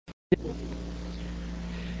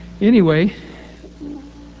Anyway,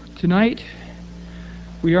 tonight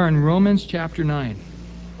we are in Romans chapter 9.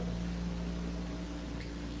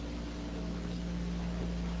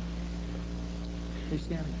 Hey,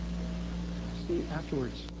 Stanley. See you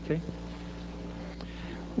afterwards, okay?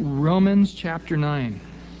 Romans chapter 9.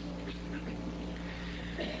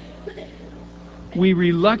 We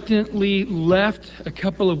reluctantly left a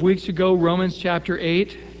couple of weeks ago Romans chapter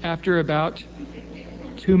 8 after about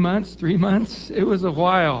 2 months, 3 months. It was a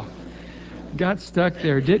while. Got stuck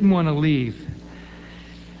there, didn't want to leave.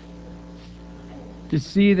 To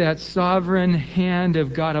see that sovereign hand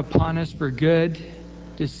of God upon us for good,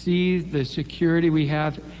 to see the security we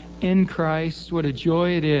have in Christ, what a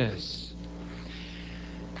joy it is.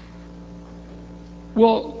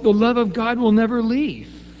 Well, the love of God will never leave.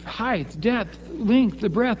 Height, depth, length, the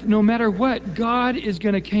breadth, no matter what, God is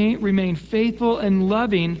going to remain faithful and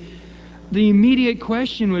loving. The immediate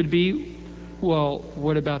question would be, well,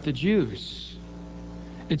 what about the Jews?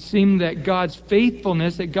 It seemed that God's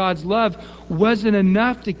faithfulness, that God's love wasn't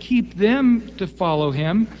enough to keep them to follow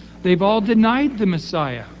Him. They've all denied the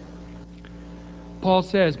Messiah. Paul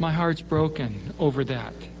says, my heart's broken over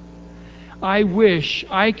that. I wish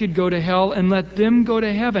I could go to hell and let them go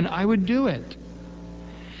to heaven. I would do it.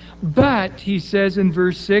 But, he says in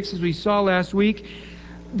verse 6, as we saw last week,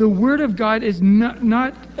 the Word of God is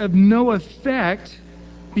not of no effect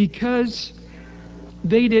because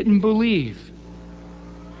they didn't believe.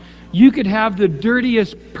 You could have the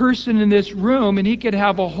dirtiest person in this room and he could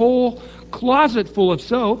have a whole closet full of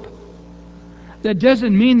soap. That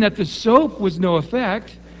doesn't mean that the soap was no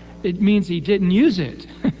effect. It means he didn't use it.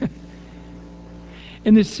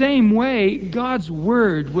 In the same way, God's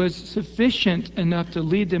Word was sufficient enough to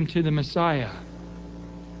lead them to the Messiah.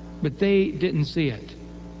 But they didn't see it.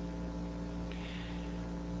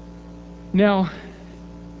 Now,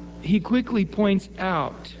 he quickly points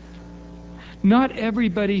out, not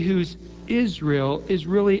everybody who's Israel is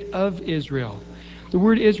really of Israel. The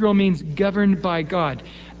word Israel means governed by God.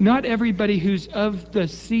 Not everybody who's of the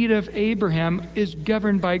seed of Abraham is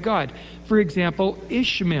governed by God. For example,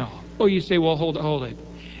 Ishmael. Oh, you say, well, hold it.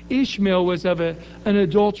 Ishmael was of an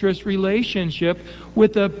adulterous relationship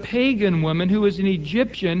with a pagan woman who was an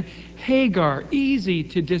Egyptian, Hagar. Easy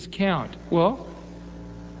to discount. Well,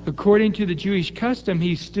 according to the Jewish custom,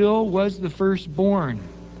 he still was the firstborn.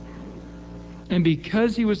 And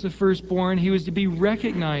because he was the firstborn, he was to be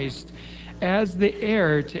recognized as the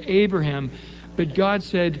heir to Abraham. But God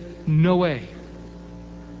said, no way.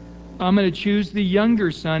 I'm going to choose the younger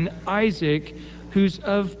son, Isaac, who's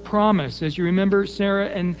of promise. As you remember, Sarah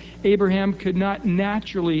and Abraham could not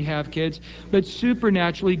naturally have kids, but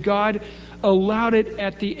supernaturally, God allowed it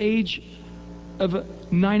at the age of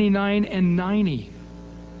 99 and 90.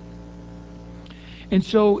 And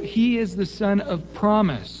so he is the son of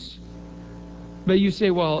promise. But you say,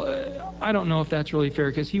 well, I don't know if that's really fair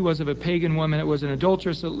because he was of a pagan woman. It was an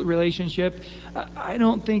adulterous relationship. I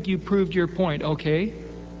don't think you proved your point. Okay.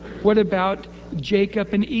 What about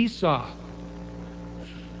Jacob and Esau?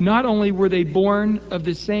 Not only were they born of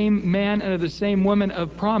the same man and of the same woman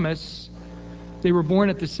of promise, they were born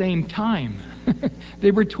at the same time. They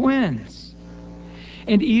were twins.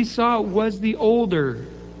 And Esau was the older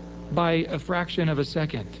by a fraction of a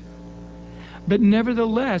second. But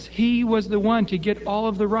nevertheless, he was the one to get all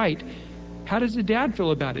of the right. How does the dad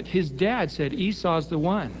feel about it? His dad said Esau's the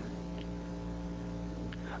one.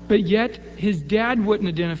 But yet, his dad wouldn't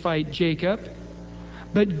identify Jacob,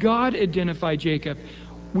 but God identified Jacob.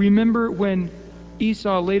 Remember when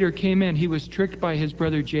Esau later came in, he was tricked by his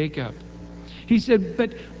brother Jacob. He said,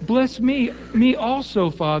 but bless me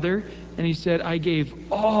also, Father. And he said, I gave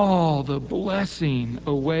all the blessing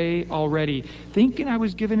away already, thinking I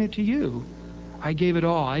was giving it to you. I gave it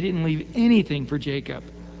all. I didn't leave anything for Jacob.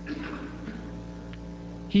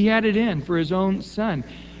 He had it in for his own son.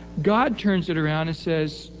 God turns it around and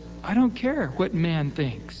says, I don't care what man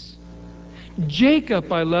thinks.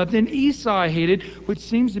 Jacob I loved and Esau I hated, which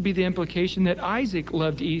seems to be the implication that Isaac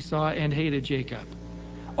loved Esau and hated Jacob.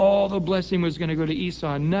 All the blessing was going to go to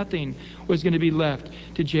Esau. Nothing was going to be left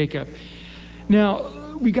to Jacob.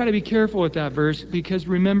 Now, we got to be careful with that verse because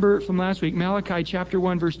remember from last week, Malachi chapter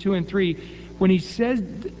 1, verse 2 and 3, when he says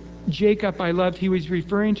Jacob I loved, he was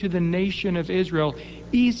referring to the nation of Israel.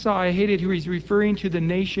 Esau I hated, he was referring to the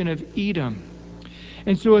nation of Edom.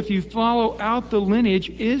 And so if you follow out the lineage,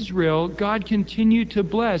 Israel, God continued to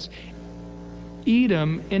bless.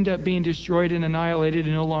 Edom ended up being destroyed and annihilated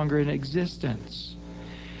and no longer in existence.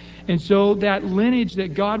 And so that lineage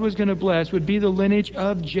that God was going to bless would be the lineage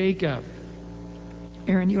of Jacob.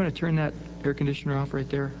 Aaron, you want to turn that air conditioner off right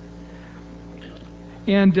there?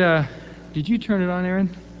 And did you turn it on,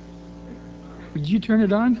 Aaron? Did you turn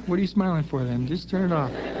it on? What are you smiling for then? Just turn it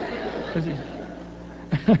off.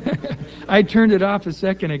 I turned it off a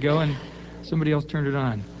second ago and somebody else turned it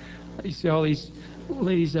on. You see all these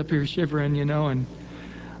ladies up here shivering, and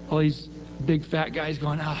all these big fat guys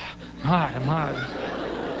going, I'm hot.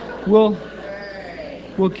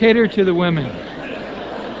 We'll cater to the women.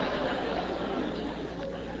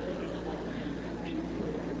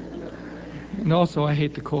 And also, I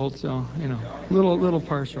hate the cold, so, little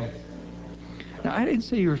partial. Now, I didn't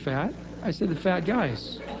say you were fat. I said the fat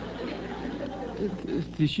guys.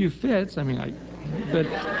 If the shoe fits, but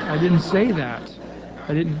I didn't say that.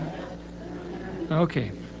 I didn't.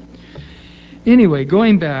 Okay. Anyway,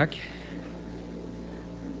 going back.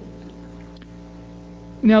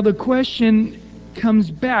 Now the question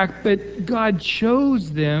comes back, but God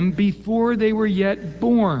chose them before they were yet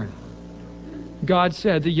born. God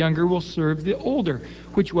said the younger will serve the older,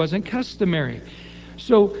 which wasn't customary.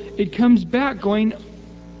 So it comes back going,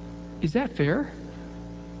 is that fair?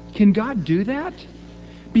 Can God do that?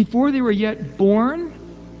 Before they were yet born?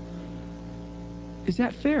 Is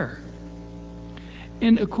that fair?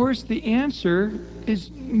 And of course the answer is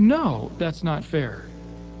no, that's not fair.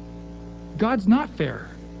 God's not fair.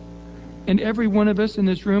 And every one of us in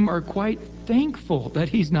this room are quite thankful that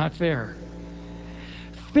He's not fair.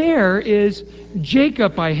 Fair is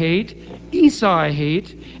Jacob I hate, Esau I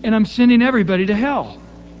hate, and I'm sending everybody to hell.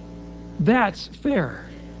 That's fair.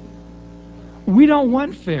 We don't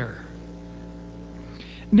want fair.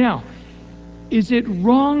 Now, is it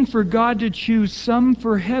wrong for God to choose some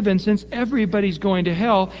for heaven since everybody's going to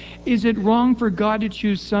hell? Is it wrong for God to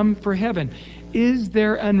choose some for heaven? Is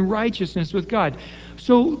there unrighteousness with God?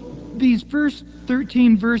 So these first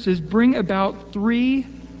 13 verses bring about 3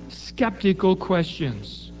 skeptical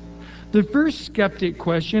questions. The first skeptic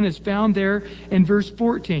question is found there in verse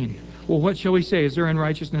 14. Well, what shall we say? Is there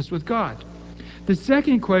unrighteousness with God? The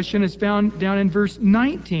second question is found down in verse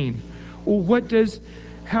 19. Well,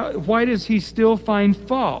 why does He still find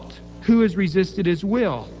fault? Who has resisted His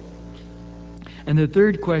will? And the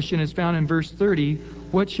third question is found in verse 30.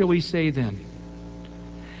 What shall we say then?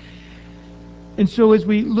 And so as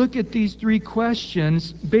we look at these 3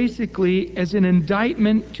 questions, basically as an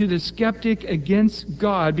indictment to the skeptic against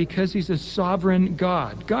God because He's a sovereign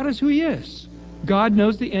God. God is who He is. God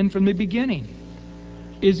knows the end from the beginning.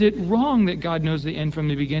 Is it wrong that God knows the end from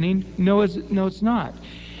the beginning? No, it's not.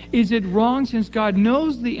 Is it wrong, since God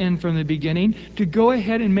knows the end from the beginning, to go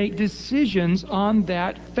ahead and make decisions on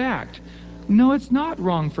that fact? No, it's not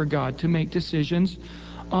wrong for God to make decisions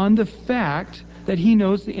on the fact that He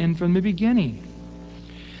knows the end from the beginning.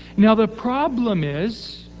 Now the problem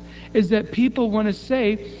is that people want to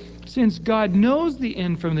say, since God knows the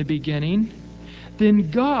end from the beginning,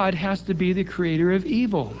 then God has to be the creator of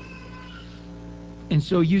evil. And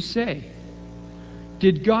so you say,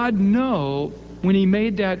 did God know when He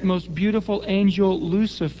made that most beautiful angel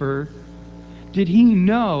Lucifer, did He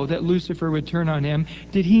know that Lucifer would turn on Him?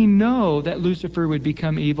 Did He know that Lucifer would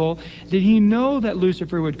become evil? Did He know that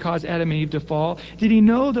Lucifer would cause Adam and Eve to fall? Did He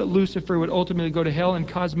know that Lucifer would ultimately go to hell and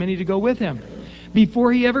cause many to go with him?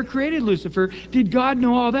 Before He ever created Lucifer, did God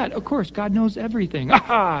know all that? Of course, God knows everything.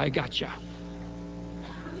 Aha, I gotcha.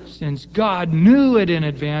 Since God knew it in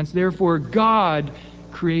advance, therefore God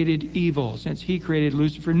created evil, since He created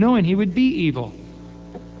Lucifer knowing he would be evil.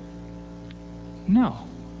 No.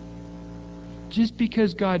 Just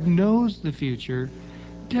because God knows the future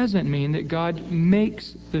doesn't mean that God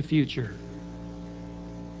makes the future.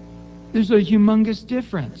 There's a humongous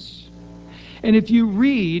difference. And if you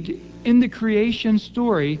read in the creation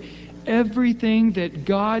story, everything that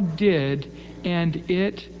God did, and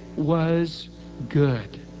it was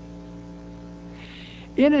good.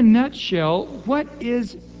 In a nutshell, what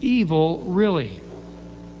is evil really?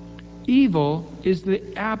 Evil is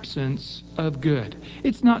the absence of good.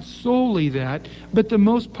 It's not solely that, but the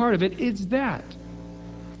most part of it is that.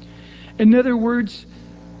 In other words,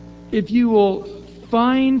 if you will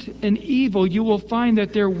find an evil, you will find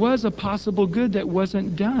that there was a possible good that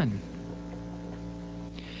wasn't done.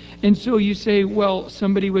 And so you say, well,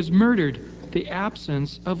 somebody was murdered. The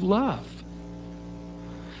absence of love.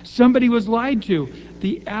 Somebody was lied to.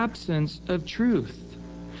 The absence of truth.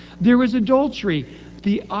 There was adultery.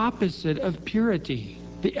 The opposite of purity.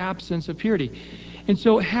 The absence of purity. And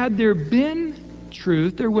so had there been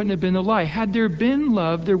truth, there wouldn't have been the lie. Had there been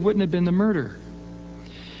love, there wouldn't have been the murder.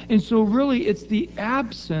 And so really it's the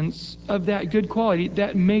absence of that good quality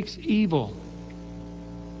that makes evil.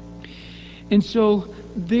 And so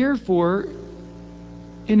therefore,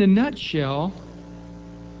 in a nutshell,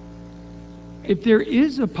 if there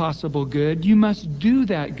is a possible good, you must do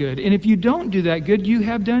that good. And if you don't do that good, you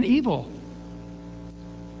have done evil.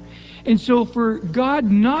 And so for God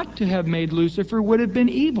not to have made Lucifer would have been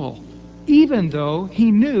evil, even though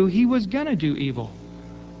he knew he was going to do evil.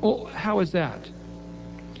 Well, how is that?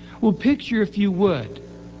 Well, picture, if you would,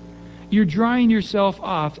 you're drying yourself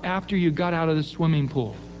off after you got out of the swimming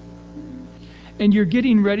pool. And you're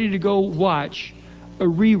getting ready to go watch a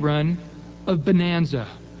rerun of Bonanza.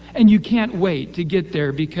 And you can't wait to get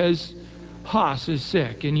there because Haas is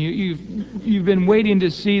sick. And you've been waiting to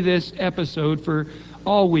see this episode for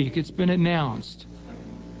all week. It's been announced.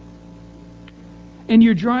 And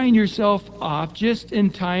you're drying yourself off just in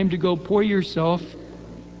time to go pour yourself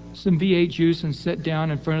some V8 juice and sit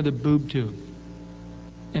down in front of the boob tube.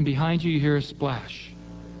 And behind you hear a splash.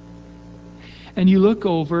 And you look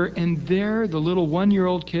over, and there the little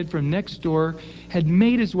 1-year-old kid from next door had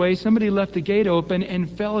made his way. Somebody left the gate open and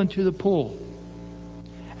fell into the pool.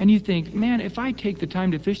 And you think, man, if I take the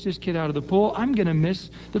time to fish this kid out of the pool, I'm going to miss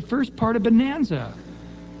the first part of Bonanza.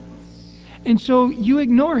 And so you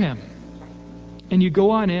ignore him. And you go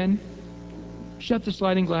on in, shut the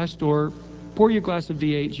sliding glass door, pour your glass of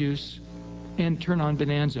V8 juice, and turn on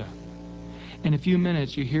Bonanza. In a few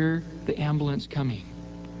minutes, you hear the ambulance coming.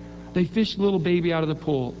 They fish the little baby out of the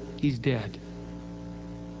pool. He's dead.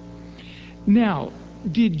 Now,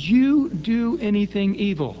 did you do anything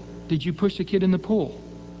evil? Did you push the kid in the pool?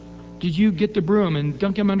 Did you get the broom and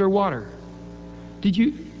dunk him under water?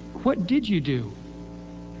 What did you do?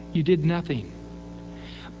 You did nothing.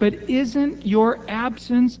 But isn't your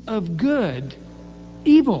absence of good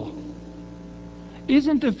evil?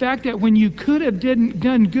 Isn't the fact that when you could have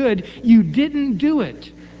done good, you didn't do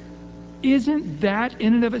it? Isn't that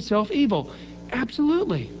in and of itself evil?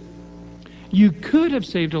 Absolutely. You could have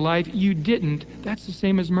saved a life, you didn't. That's the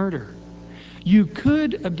same as murder. You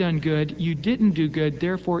could have done good, you didn't do good,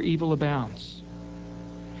 therefore evil abounds.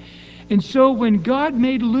 And so when God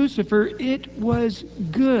made Lucifer, it was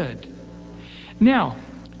good. Now,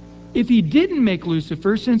 if he didn't make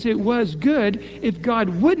Lucifer, since it was good, if God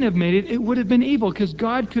wouldn't have made it, it would have been evil, because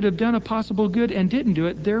God could have done a possible good and didn't do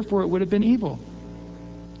it, therefore it would have been evil.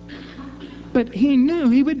 But he knew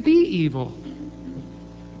he would be evil.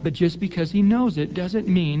 But just because he knows it doesn't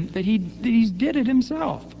mean that he did it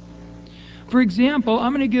himself. For example,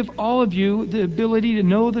 I'm going to give all of you the ability to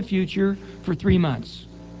know the future for 3 months.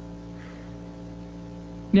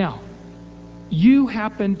 Now, you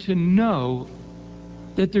happen to know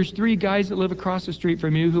that there's 3 guys that live across the street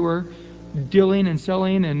from you who are dealing and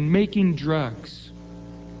selling and making drugs.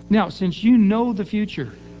 Now, since you know the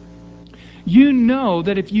future, you know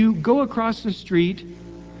that if you go across the street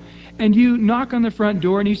and you knock on the front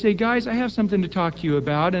door and you say, guys, I have something to talk to you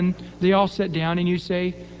about, and they all sit down and you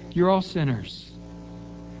say, you're all sinners.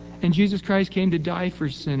 And Jesus Christ came to die for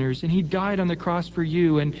sinners, and he died on the cross for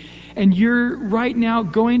you, and you're right now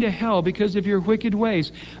going to hell because of your wicked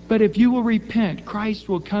ways. But if you will repent, Christ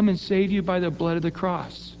will come and save you by the blood of the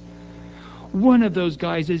cross. One of those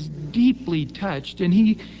guys is deeply touched, and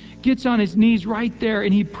he gets on his knees right there,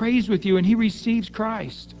 and he prays with you, and he receives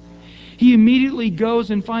Christ. He immediately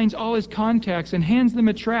goes and finds all his contacts and hands them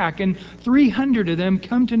a tract, and 300 of them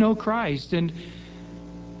come to know Christ. And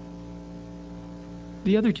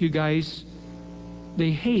the other 2 guys,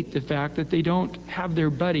 they hate the fact that they don't have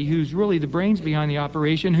their buddy, who's really the brains behind the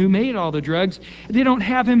operation, who made all the drugs. They don't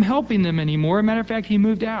have him helping them anymore. Matter of fact, he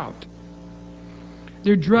moved out.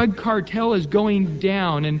 Their drug cartel is going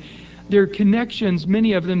down, and their connections,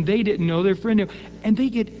 many of them, they didn't know, their friend knew. And they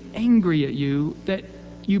get angry at you that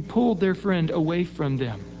you pulled their friend away from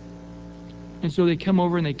them. And so they come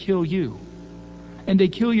over and they kill you. And they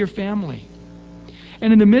kill your family.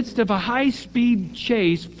 And in the midst of a high-speed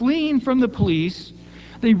chase, fleeing from the police,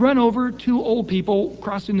 they run over 2 old people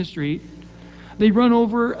crossing the street. They run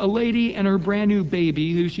over a lady and her brand new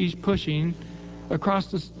baby who she's pushing across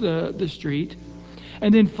the street.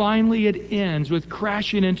 And then finally it ends with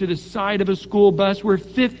crashing into the side of a school bus where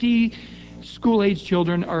 50 school-age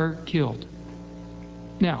children are killed.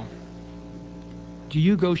 Now, do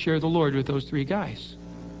you go share the Lord with those 3 guys?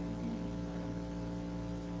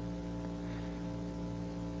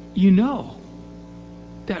 You know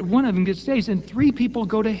that one of them gets saved, and 3 people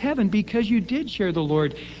go to heaven because you did share the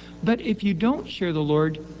Lord. But if you don't share the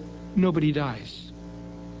Lord, nobody dies.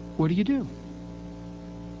 What do?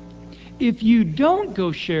 If you don't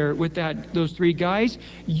go share with those 3 guys,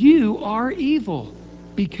 you are evil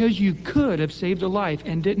because you could have saved a life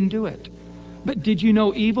and didn't do it. But did you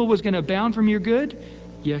know evil was going to abound from your good?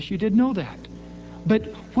 Yes, you did know that. But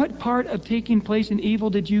what part of taking place in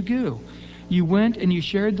evil did you do? You went and you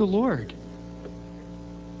shared the Lord.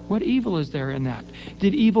 What evil is there in that?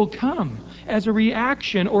 Did evil come as a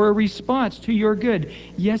reaction or a response to your good.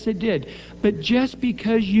 Yes, it did. But just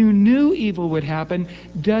because you knew evil would happen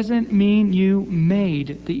doesn't mean you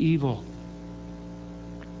made the evil.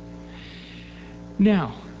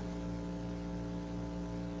 Now,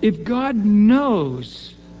 if God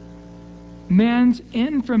knows man's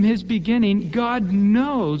end from his beginning, God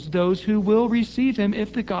knows those who will receive him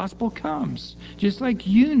if the gospel comes, just like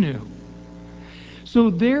you knew. So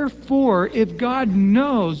therefore, if God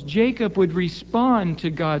knows Jacob would respond to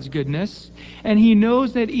God's goodness, and he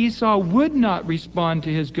knows that Esau would not respond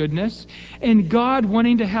to his goodness, and God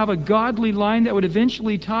wanting to have a godly line that would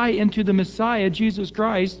eventually tie into the Messiah, Jesus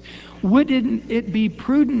Christ, wouldn't it be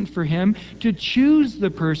prudent for him to choose the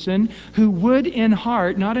person who would in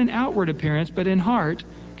heart, not in outward appearance, but in heart,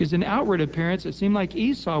 because in outward appearance it seemed like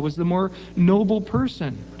Esau was the more noble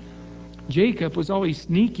person. Jacob was always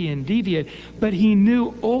sneaky and deviant, but he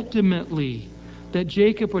knew ultimately that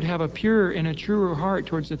Jacob would have a purer and a truer heart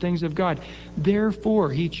towards the things of God.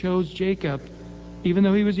 Therefore, he chose Jacob, even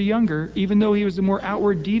though he was a younger, even though he was the more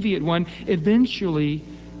outward deviant one. Eventually,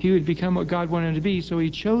 he would become what God wanted him to be, so he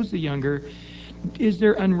chose the younger. Is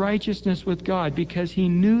there unrighteousness with God? Because he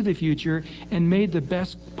knew the future and made the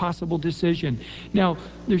best possible decision. Now,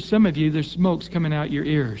 there's some of you, there's smokes coming out your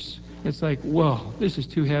ears. It's like, whoa, this is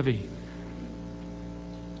too heavy.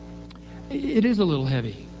 It is a little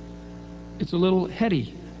heavy. It's a little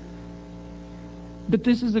heady. But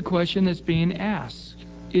this is the question that's being asked.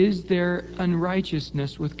 Is there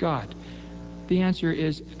unrighteousness with God? The answer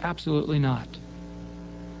is absolutely not.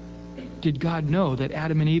 Did God know that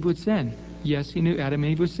Adam and Eve would sin? Yes, he knew Adam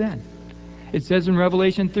and Eve would sin. It says in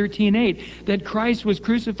Revelation 13:8 that Christ was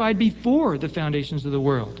crucified before the foundations of the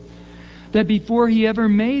world. That before he ever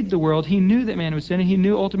made the world, he knew that man would sin, and he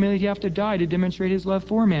knew ultimately he'd have to die to demonstrate his love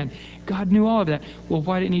for man. God knew all of that. Well,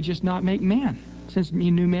 why didn't he just not make man, since he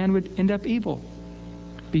knew man would end up evil?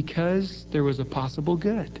 Because there was a possible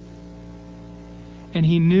good. And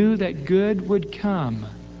he knew that good would come.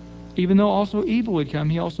 Even though also evil would come,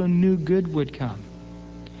 he also knew good would come.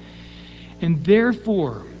 And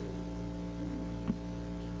therefore,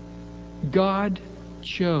 God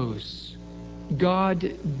chose.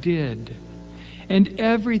 God did. And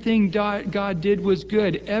everything God did was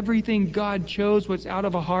good. Everything God chose was out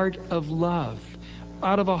of a heart of love,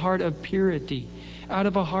 out of a heart of purity, out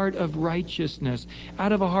of a heart of righteousness,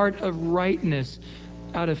 out of a heart of rightness.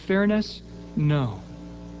 Out of fairness? No.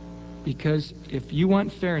 Because if you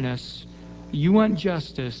want fairness, you want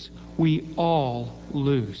justice, we all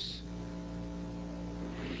lose.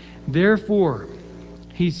 Therefore,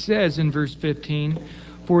 he says in verse 15,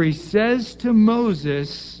 for he says to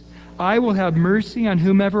Moses, I will have mercy on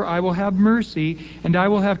whomever I will have mercy, and I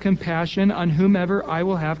will have compassion on whomever I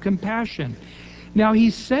will have compassion. Now he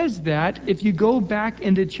says that, if you go back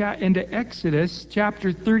into Exodus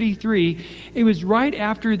chapter 33, it was right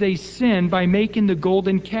after they sinned by making the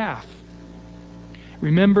golden calf.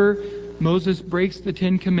 Remember, Moses breaks the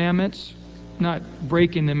 10 Commandments, not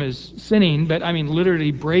breaking them as sinning, but I mean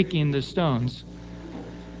literally breaking the stones.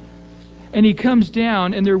 And he comes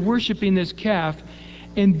down, and they're worshiping this calf.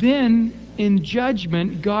 And then, in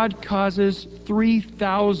judgment, God causes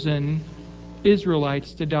 3,000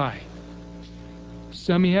 Israelites to die.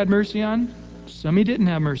 Some he had mercy on, some he didn't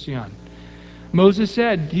have mercy on. Moses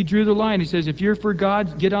said, he drew the line. He says, if you're for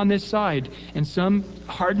God, get on this side. And some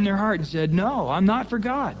hardened their heart and said, no, I'm not for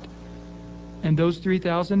God. And those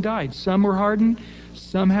 3,000 died. Some were hardened,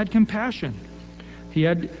 some had compassion. He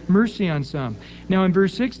had mercy on some. Now in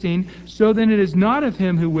verse 16, so then it is not of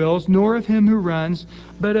him who wills, nor of him who runs,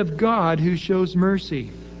 but of God who shows mercy.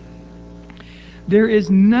 There is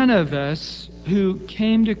none of us who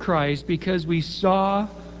came to Christ because we saw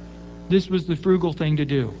this was the frugal thing to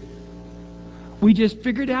do. We just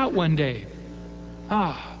figured out one day,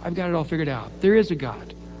 I've got it all figured out. There is a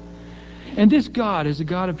God. And this God is a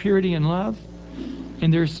God of purity and love,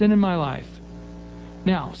 and there's sin in my life.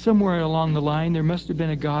 Now, somewhere along the line, there must have been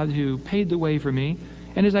a God who paid the way for me.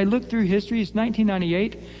 And as I look through history, it's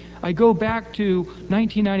 1998. I go back to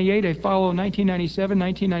 1998. I follow 1997,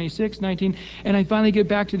 1996, and I finally get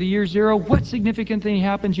back to the year zero. What significant thing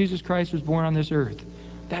happened? Jesus Christ was born on this earth.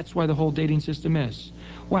 That's why the whole dating system is.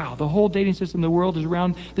 Wow, the whole dating system in the world is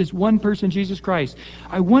around this one person, Jesus Christ.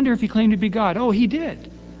 I wonder if he claimed to be God. Oh, he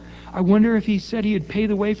did. I wonder if he said he would pay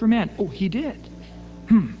the way for man. Oh, he did.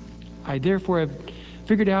 I therefore have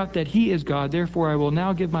figured out that he is God, therefore I will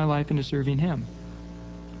now give my life into serving him.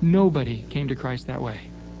 Nobody came to Christ that way.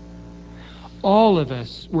 All of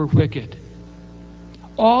us were wicked.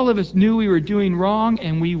 All of us knew we were doing wrong,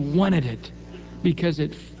 and we wanted it because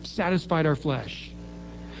it satisfied our flesh.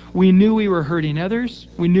 We knew we were hurting others.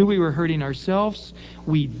 We knew we were hurting ourselves.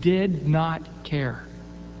 We did not care.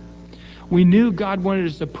 We knew God wanted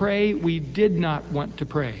us to pray. We did not want to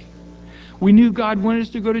pray. We knew God wanted us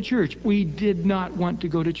to go to church. We did not want to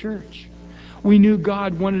go to church. We knew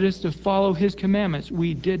God wanted us to follow His commandments.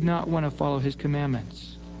 We did not want to follow His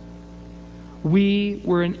commandments. We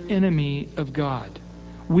were an enemy of God.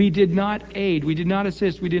 We did not aid. We did not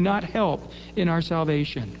assist. We did not help in our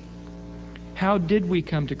salvation. How did we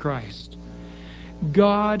come to Christ?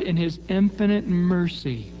 God, in His infinite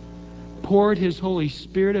mercy, poured His Holy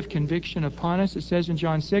Spirit of conviction upon us. It says in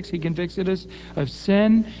John 6, He convicted us of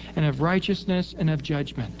sin and of righteousness and of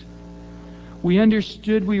judgment. We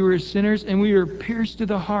understood we were sinners, and we were pierced to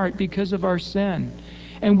the heart because of our sin.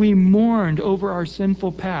 And we mourned over our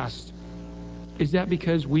sinful past. Is that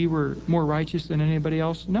because we were more righteous than anybody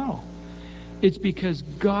else? No. It's because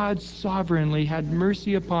God sovereignly had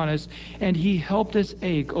mercy upon us, and He helped us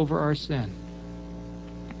ache over our sin.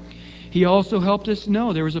 He also helped us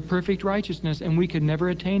know there was a perfect righteousness, and we could never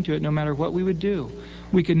attain to it no matter what we would do.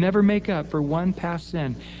 We could never make up for one past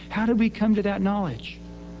sin. How did we come to that knowledge?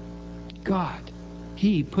 God.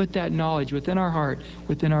 He put that knowledge within our heart,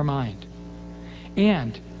 within our mind.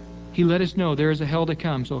 And He let us know there is a hell to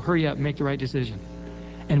come, so hurry up and make the right decision.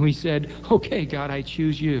 And we said, okay, God, I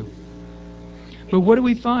choose You. But what do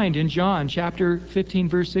we find in John chapter 15,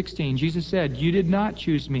 verse 16? Jesus said, You did not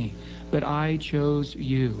choose Me, but I chose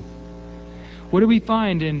you. What do we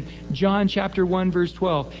find in John chapter 1, verse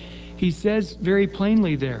 12? He says very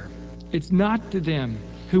plainly there, it's not to them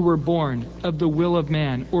who were born of the will of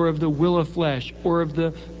man, or of the will of flesh, or of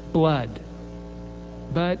the blood,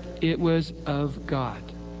 but it was of God.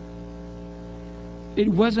 It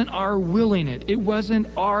wasn't our willing it. It wasn't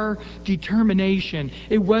our determination.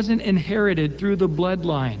 It wasn't inherited through the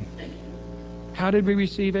bloodline. How did we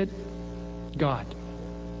receive it? God.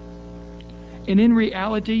 And in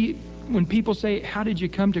reality, when people say, how did you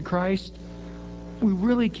come to Christ? We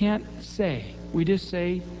really can't say. We just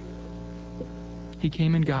say, He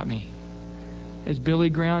came and got me. As Billy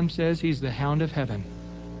Graham says, He's the hound of heaven.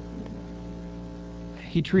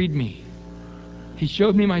 He treed me. He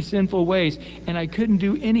showed me my sinful ways, and I couldn't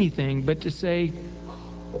do anything but to say,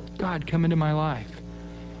 God, come into my life.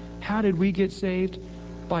 How did we get saved?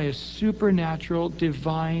 By a supernatural,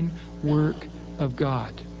 divine work of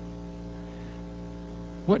God.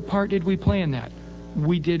 What part did we play in that?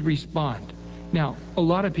 We did respond. Now, a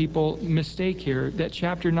lot of people mistake here that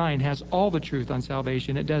chapter 9 has all the truth on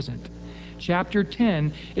salvation. It doesn't. Chapter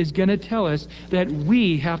 10 is going to tell us that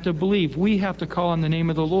we have to believe. We have to call on the name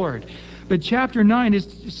of the Lord. But chapter 9 is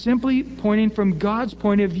simply pointing from God's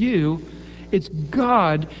point of view. It's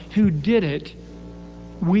God who did it.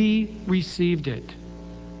 We received it.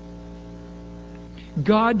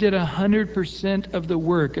 God did 100% of the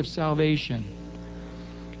work of salvation.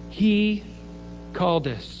 He called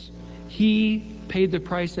us. He paid the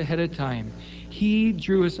price ahead of time. He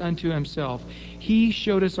drew us unto Himself. He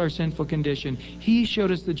showed us our sinful condition. He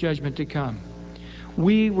showed us the judgment to come.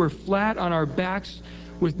 We were flat on our backs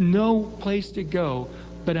with no place to go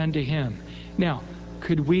but unto Him. Now,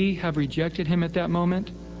 could we have rejected Him at that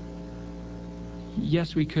moment?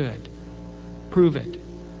 Yes, we could. Prove it.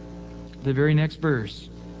 The very next verse.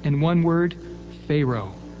 In one word,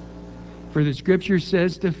 Pharaoh. For the Scripture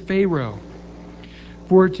says to Pharaoh,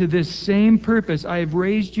 For to this same purpose I have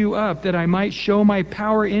raised you up, that I might show my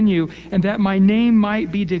power in you, and that my name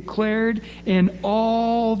might be declared in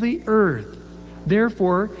all the earth.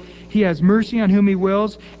 Therefore, He has mercy on whom He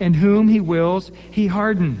wills, and whom He wills, He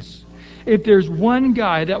hardens. If there's one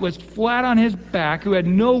guy that was flat on his back, who had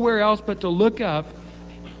nowhere else but to look up,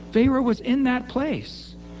 Pharaoh was in that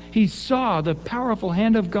place. He saw the powerful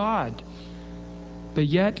hand of God. But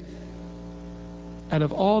yet, out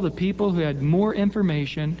of all the people who had more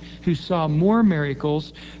information, who saw more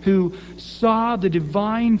miracles, who saw the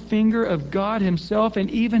divine finger of God Himself, and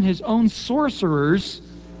even His own sorcerers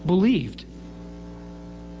believed.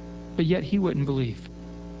 But yet he wouldn't believe.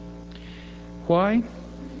 Why?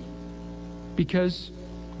 Because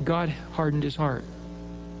God hardened his heart.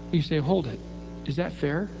 You say, hold it. Is that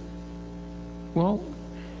fair? Well,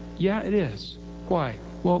 yeah, it is. Why?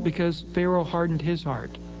 Well, because Pharaoh hardened his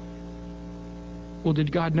heart. Well,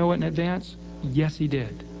 did God know it in advance? Yes, He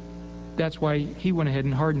did. That's why He went ahead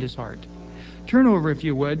and hardened his heart. Turn over, if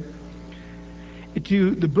you would,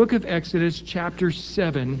 to the book of Exodus, chapter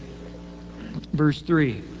 7, verse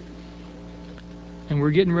 3. And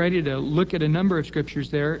we're getting ready to look at a number of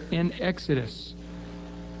scriptures there in Exodus.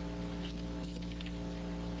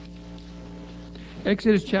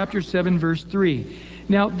 Exodus chapter 7, verse 3.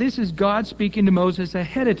 Now, this is God speaking to Moses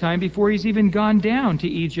ahead of time before he's even gone down to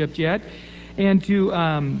Egypt yet. And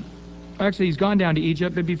actually, he's gone down to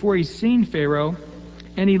Egypt, but before he's seen Pharaoh,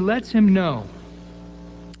 and he lets him know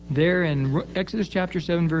there in Exodus chapter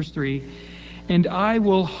 7, verse 3, "And I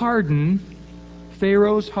will harden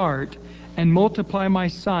Pharaoh's heart and multiply my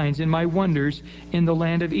signs and my wonders in the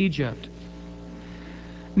land of Egypt."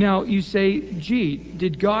 Now, you say, gee,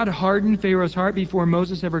 did God harden Pharaoh's heart before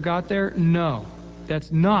Moses ever got there? No,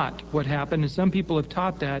 that's not what happened, and some people have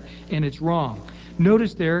taught that, and it's wrong.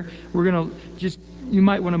 Notice there, we're going to you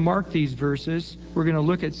might want to mark these verses. We're going to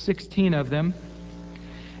look at 16 of them.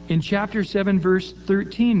 In chapter 7, verse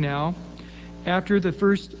 13 now, after the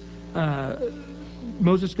first,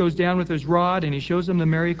 Moses goes down with his rod and he shows them the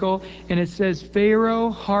miracle, and it says,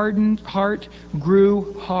 "Pharaoh's heart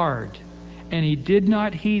grew hard, and he did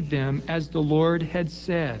not heed them as the Lord had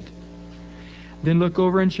said." Then look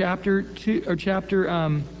over in chapter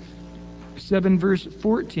 7, verse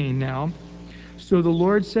 14 now. "So the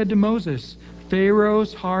Lord said to Moses,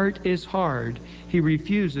 Pharaoh's heart is hard. He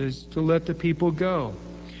refuses to let the people go."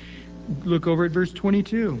 Look over at verse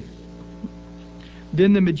 22.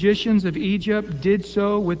 "Then the magicians of Egypt did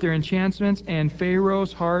so with their enchantments, and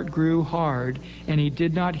Pharaoh's heart grew hard, and he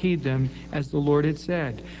did not heed them as the Lord had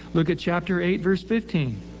said." Look at chapter 8, verse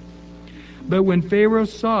 15. "But when Pharaoh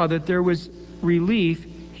saw that there was relief,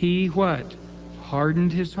 he" what?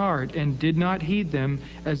 "Hardened his heart, and did not heed them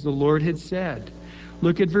as the Lord had said."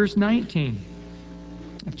 Look at verse 19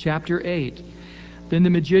 of chapter 8. "Then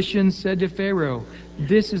the magicians said to Pharaoh,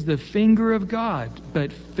 'This is the finger of God.'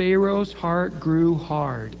 But Pharaoh's heart grew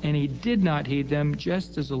hard, and he did not heed them,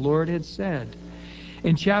 just as the Lord had said."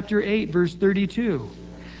 In chapter 8, verse 32,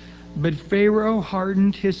 "But Pharaoh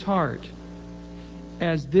hardened his heart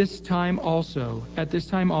at this time also,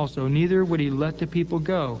 neither would he let the people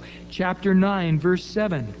go." Chapter 9, verse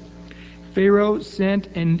 7, "Pharaoh sent,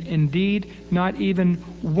 and indeed not even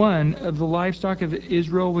one of the livestock of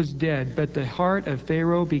Israel was dead, but the heart of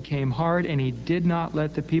Pharaoh became hard, and he did not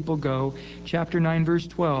let the people go." Chapter 9, verse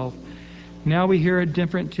 12, now we hear a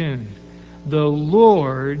different tune. "The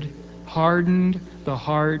Lord hardened the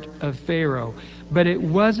heart of Pharaoh." But it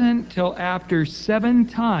wasn't till after 7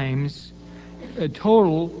 times, a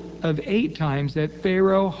total of 8 times, that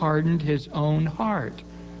Pharaoh hardened his own heart.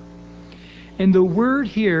 And the word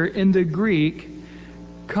here in the Greek,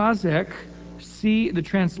 chazak, the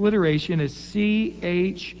transliteration is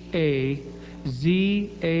C-H-A-Z-A-Q.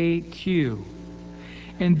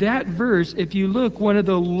 And that verse, if you look, one of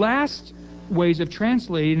the last ways of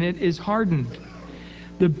translating it is hardened.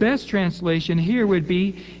 The best translation here would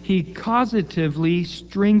be, "He causatively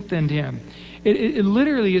strengthened him." It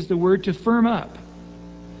literally is the word to firm up.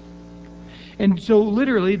 And so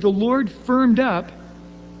literally, the Lord firmed up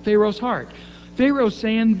Pharaoh's heart. Pharaoh's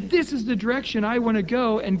saying, "This is the direction I want to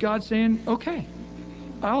go," and God's saying, "Okay,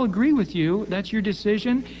 I'll agree with you. That's your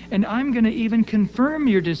decision, and I'm going to even confirm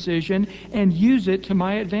your decision and use it to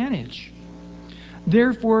my advantage."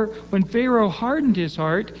 Therefore, when Pharaoh hardened his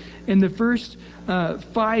heart in the first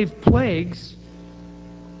 5 plagues,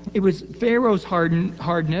 it was Pharaoh's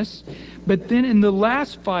hardness, but then in the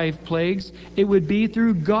last 5 plagues, it would be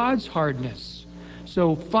through God's hardness.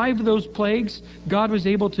 So 5 of those plagues, God was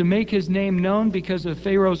able to make his name known because of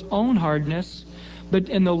Pharaoh's own hardness. But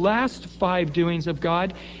in the last 5 doings of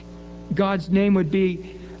God, God's name would be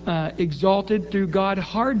exalted through God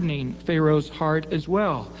hardening Pharaoh's heart as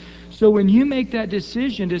well. So when you make that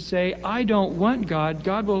decision to say, "I don't want God,"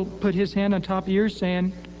 God will put his hand on top of yours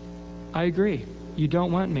saying, "I agree. You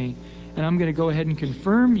don't want me. And I'm going to go ahead and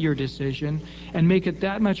confirm your decision and make it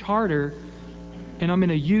that much harder. And I'm going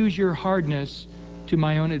to use your hardness to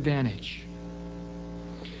my own advantage."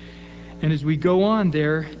 And as we go on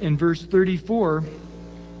there in verse 34,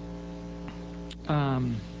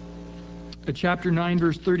 chapter 9,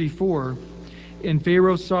 verse 34, "And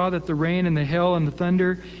Pharaoh saw that the rain and the hail and the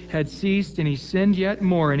thunder had ceased, and he sinned yet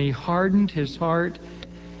more, and he hardened his heart,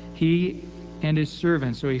 he and his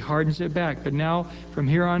servants." So he hardens it back. But now, from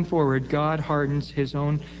here on forward, God hardened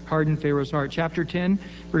Pharaoh's heart. Chapter 10,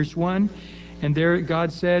 verse 1, and there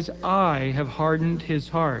God says, "I have hardened his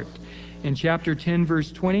heart." In chapter 10,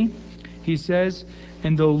 verse 20, he says,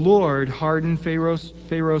 "And the Lord hardened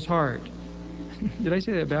Pharaoh's heart." Did I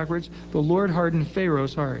say that backwards? The Lord hardened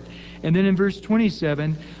Pharaoh's heart. And then in verse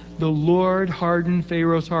 27, the Lord hardened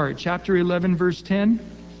Pharaoh's heart. Chapter 11, verse 10,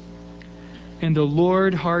 "And the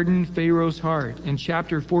Lord hardened Pharaoh's heart." In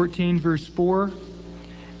chapter 14, verse 4,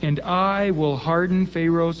 "And I will harden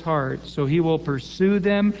Pharaoh's heart, so he will pursue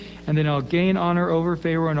them, and then I'll gain honor over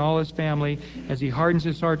Pharaoh and all his family as he hardens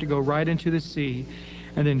his heart to go right into the sea."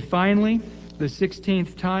 And then finally, The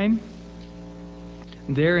 16th time,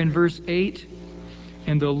 there in verse 8,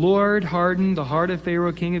 and the Lord hardened the heart of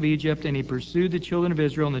Pharaoh, king of Egypt, and he pursued the children of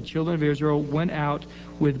Israel, and the children of Israel went out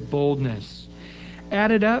with boldness.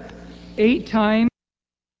 Added up, 8 times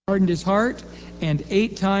hardened his heart, and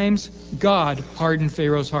 8 times God hardened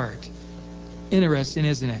Pharaoh's heart. Interesting,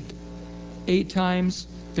 isn't it? 8 times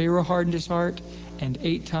Pharaoh hardened his heart, and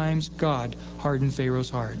 8 times God hardened Pharaoh's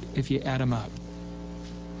heart, if you add them up.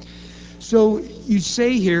 So you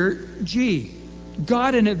say here, gee,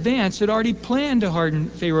 God in advance had already planned to harden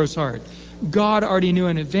Pharaoh's heart. God already knew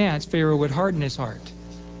in advance Pharaoh would harden his heart.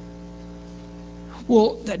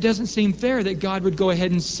 Well, that doesn't seem fair that God would go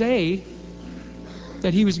ahead and say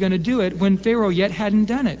that he was going to do it when Pharaoh yet hadn't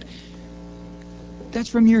done it. That's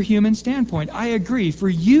from your human standpoint. I agree. For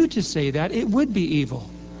you to say that, it would be evil.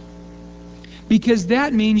 Because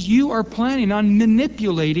that means you are planning on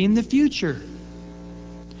manipulating the future.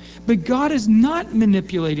 But God is not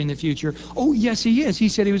manipulating the future. Oh, yes, he is. He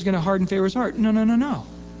said he was going to harden Pharaoh's heart. No.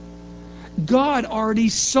 God already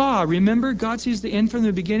saw. Remember, God sees the end from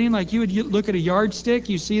the beginning. Like you would look at a yardstick.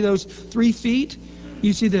 You see those 3 feet.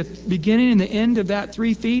 You see the beginning and the end of that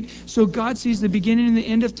 3 feet. So God sees the beginning and the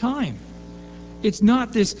end of time. It's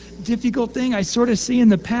not this difficult thing I sort of see in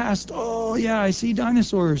the past. Oh, yeah, I see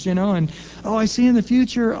dinosaurs, and oh, I see in the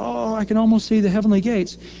future. Oh, I can almost see the heavenly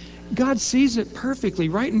gates. God sees it perfectly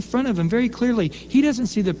right in front of him very clearly. He doesn't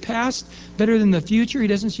see the past better than the future. He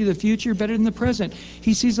doesn't see the future better than the present.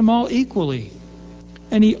 He sees them all equally.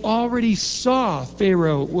 And he already saw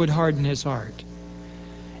Pharaoh would harden his heart.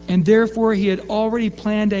 And therefore he had already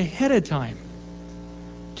planned ahead of time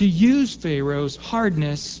to use Pharaoh's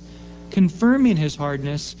hardness, confirming his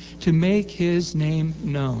hardness, to make his name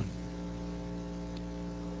known.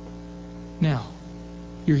 Now,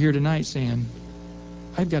 you're here tonight saying,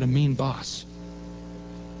 I've got a mean boss.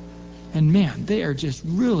 And man, they are just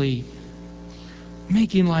really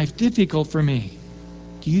making life difficult for me.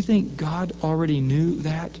 Do you think God already knew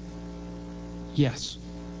that? Yes.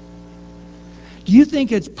 Do you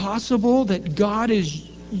think it's possible that God is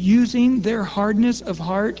using their hardness of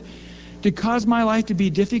heart to cause my life to be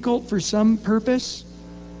difficult for some purpose?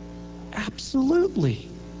 Absolutely.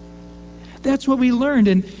 That's what we learned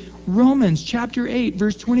in Romans chapter 8,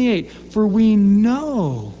 verse 28. For we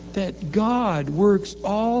know that God works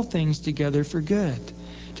all things together for good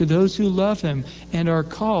to those who love him and are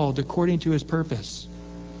called according to his purpose.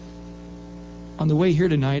 On the way here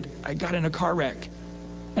tonight, I got in a car wreck,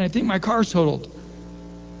 and I think my car's totaled. Do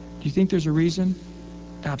you think there's a reason?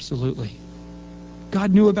 Absolutely.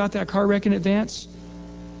 God knew about that car wreck in advance?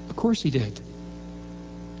 Of course he did.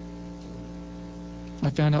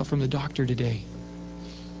 I found out from the doctor today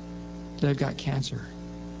that I've got cancer.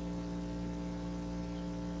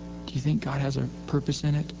 Do you think God has a purpose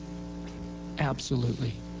in it?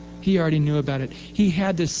 Absolutely. He already knew about it. He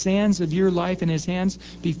had the sands of your life in his hands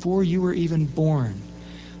before you were even born.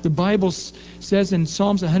 The Bible says in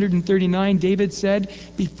Psalms 139, David said,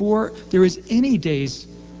 before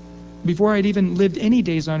I'd even lived any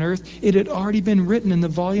days on earth, it had already been written in the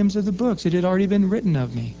volumes of the books. It had already been written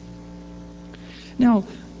of me. Now,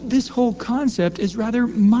 this whole concept is rather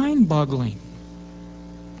mind-boggling,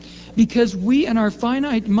 because we in our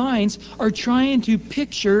finite minds are trying to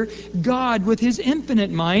picture God with his infinite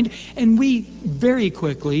mind, and we very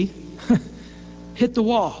quickly hit the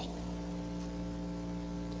wall.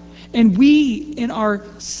 And we, in our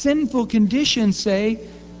sinful condition, say,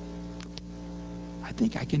 I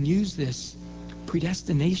think I can use this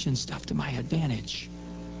predestination stuff to my advantage.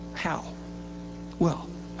 How? Well,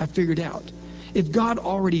 I figured out. If God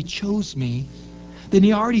already chose me, then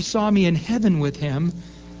he already saw me in heaven with him,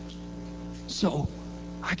 so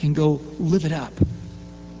I can go live it up.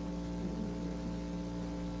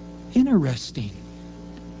 Interesting.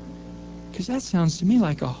 Because that sounds to me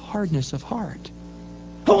like a hardness of heart.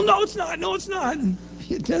 Oh, no, it's not. No, it's not.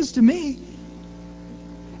 It does to me.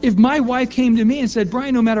 If my wife came to me and said,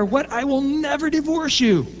 Brian, no matter what, I will never divorce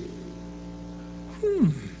you.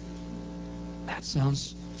 That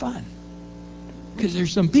sounds fun. Because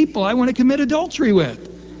there's some people I want to commit adultery with.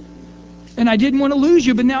 And I didn't want to lose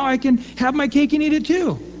you, but now I can have my cake and eat it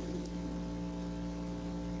too.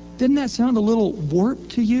 Didn't that sound a little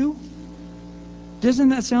warped to you? Doesn't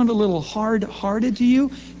that sound a little hard-hearted to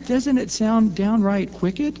you? Doesn't it sound downright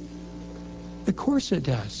wicked? Of course it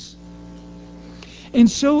does. And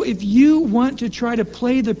so if you want to try to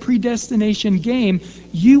play the predestination game,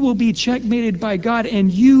 you will be checkmated by God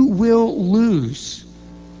and you will lose.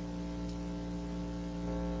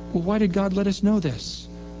 Well, why did God let us know this?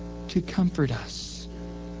 To comfort us.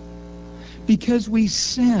 Because we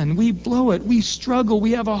sin, we blow it, we struggle,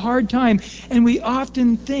 we have a hard time, and we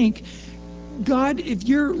often think, God, if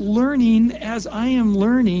you're learning as I am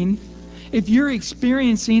learning, if you're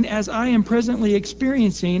experiencing as I am presently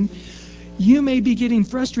experiencing, you may be getting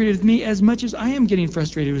frustrated with me as much as I am getting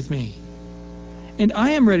frustrated with me. And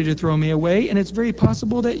I am ready to throw me away, and it's very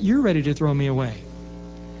possible that you're ready to throw me away.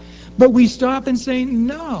 But we stop and say,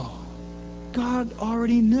 no, God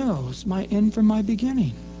already knows my end from my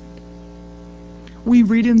beginning. We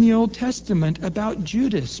read in the Old Testament about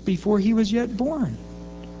Judas before he was yet born.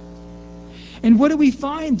 And what do we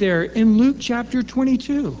find there in Luke chapter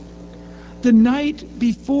 22? The night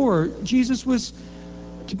before Jesus was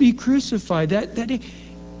to be crucified, that day,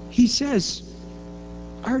 he says,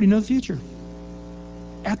 I already know the future.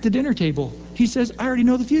 At the dinner table, he says, I already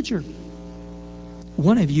know the future.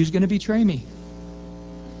 One of you is going to betray me.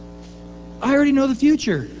 I already know the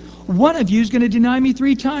future. One of you is going to deny me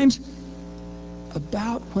 3 times.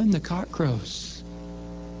 About when the cock crows.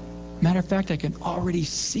 Matter of fact, I can already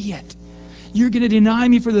see it. You're going to deny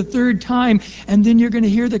me for the 3rd time, and then you're going to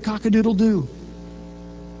hear the cock-a-doodle-doo.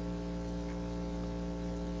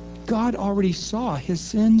 God already saw his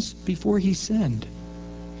sins before he sinned.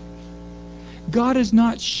 God is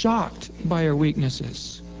not shocked by our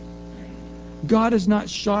weaknesses. God is not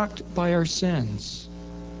shocked by our sins.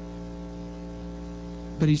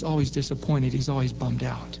 But he's always disappointed. He's always bummed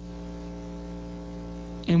out.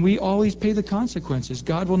 And we always pay the consequences.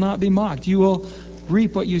 God will not be mocked. You will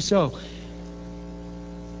reap what you sow.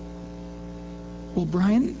 Well,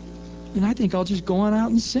 Brian, then I think I'll just go on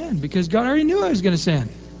out and sin because God already knew I was going to sin.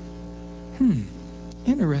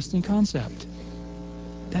 Interesting concept.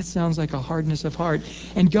 That sounds like a hardness of heart.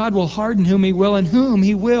 And God will harden whom he will, and whom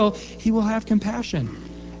he will have compassion.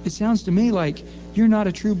 It sounds to me like you're not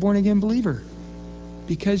a true born-again believer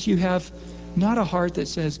because you have not a heart that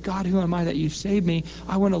says, God, who am I that you've saved me?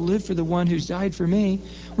 I want to live for the one who's died for me.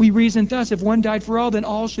 We reason thus, if one died for all, then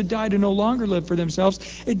all should die to no longer live for themselves.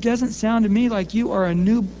 It doesn't sound to me like you are a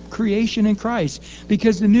new creation in Christ.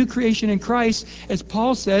 Because the new creation in Christ, as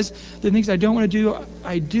Paul says, the things I don't want to do,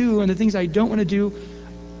 I do, and the things I don't want to do,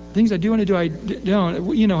 things I do want to do, I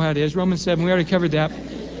don't. You know how it is. Romans 7, we already covered that.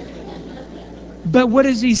 But what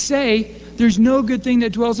does he say? There's no good thing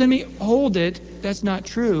that dwells in me. Hold it. That's not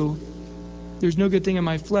true. There's no good thing in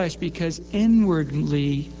my flesh because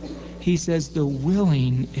inwardly, he says, the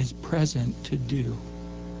willing is present to do.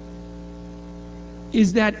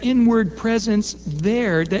 Is that inward presence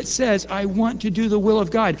there that says, I want to do the will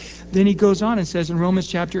of God? Then he goes on and says in Romans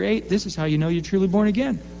chapter 8, this is how you know you're truly born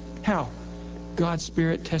again. How? God's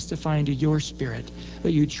Spirit testifying to your spirit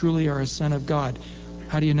that you truly are a son of God.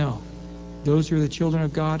 How do you know? Those who are the children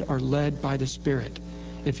of God are led by the Spirit.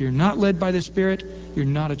 If you're not led by the Spirit, you're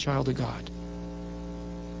not a child of God.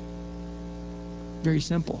 Very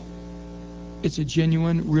simple. It's a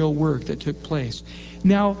genuine, real work that took place.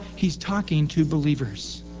 Now, he's talking to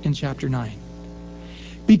believers in chapter 9.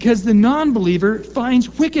 Because the non-believer finds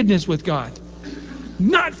wickedness with God.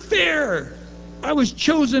 Not fair! I was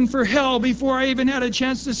chosen for hell before I even had a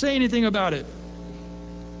chance to say anything about it.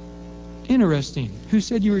 Interesting. Who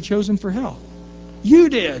said you were chosen for hell? You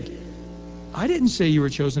did. I didn't say you were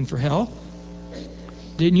chosen for hell.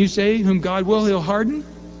 Didn't you say, whom God will, he'll harden?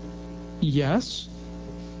 Yes.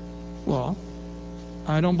 Well,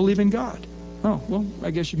 I don't believe in God. Oh, well, I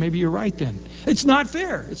guess maybe you're right then. It's not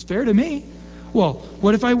fair. It's fair to me. Well,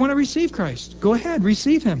 what if I want to receive Christ? Go ahead,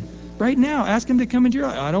 receive him. Right now, ask him to come into your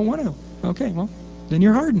life. I don't want to. Okay, well, then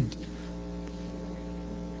you're hardened.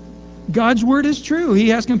 God's word is true. He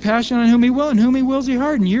has compassion on whom he will, and whom he wills he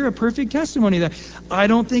harden. You're a perfect testimony of that. I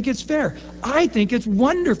don't think it's fair. I think it's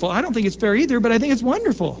wonderful. I don't think it's fair either, but I think it's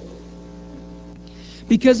wonderful.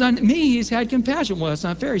 Because on me, he's had compassion. Well, that's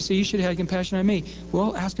not fair. You see, you should have had compassion on me.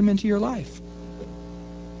 Well, ask him into your life.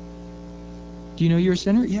 Do you know you're a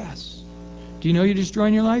sinner? Yes. Do you know you're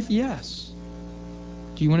destroying your life? Yes.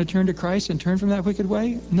 Do you want to turn to Christ and turn from that wicked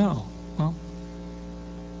way? No. Well,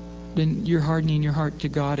 then you're hardening your heart to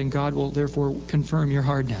God, and God will therefore confirm your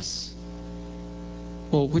hardness.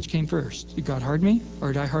 Well, which came first? Did God harden me,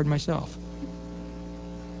 or did I harden myself?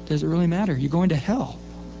 Does it really matter? You're going to hell.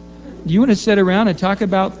 Do you want to sit around and talk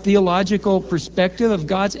about theological perspective of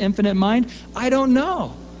God's infinite mind? I don't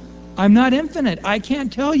know. I'm not infinite. I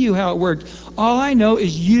can't tell you how it worked. All I know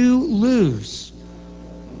is you lose.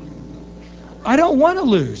 I don't want to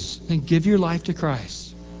lose. Then give your life to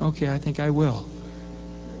Christ. Okay, I think I will.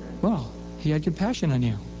 Well, he had compassion on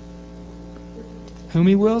you. Whom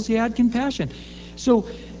he wills, he had compassion. So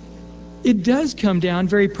it does come down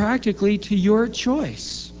very practically to your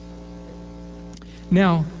choice.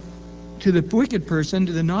 Now, to the wicked person,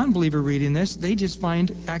 to the non-believer reading this, they just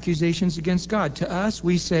find accusations against God. To us,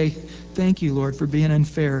 we say, thank you, Lord, for being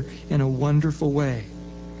unfair in a wonderful way.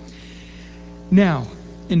 Now,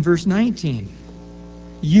 in verse 19,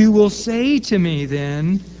 you will say to me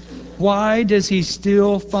then, why does he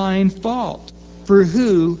still find fault? For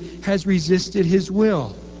who has resisted his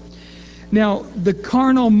will? Now, the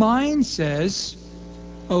carnal mind says,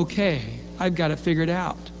 okay, I've got it figured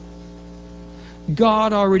out.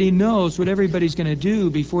 God already knows what everybody's going to do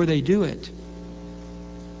before they do it.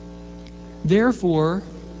 Therefore,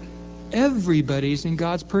 everybody's in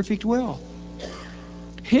God's perfect will.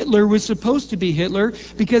 Hitler was supposed to be Hitler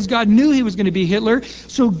because God knew he was going to be Hitler.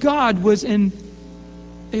 So Hitler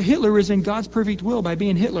was in God's perfect will by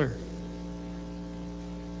being Hitler.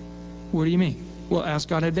 What do you mean? Well, ask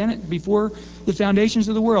God had done it before the foundations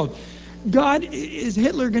of the world. God, is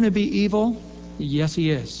Hitler going to be evil? Yes, he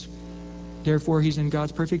is. Therefore, he's in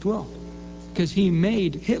God's perfect will. Because he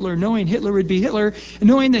made Hitler knowing Hitler would be Hitler,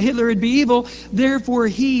 knowing that Hitler would be evil. Therefore,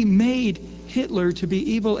 he made Hitler to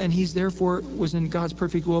be evil, and he's therefore was in God's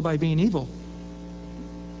perfect will by being evil.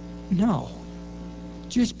 No.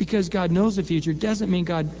 Just because God knows the future doesn't mean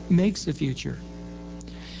God makes the future.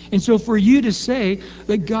 And so for you to say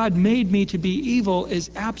that God made me to be evil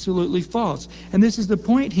is absolutely false. And this is the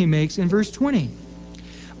point he makes in verse 20.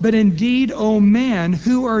 But indeed, O man,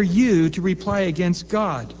 who are you to reply against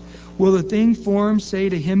God? Will the thing formed say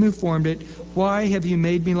to him who formed it, why have you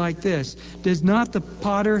made me like this? Does not the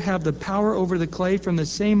potter have the power over the clay from the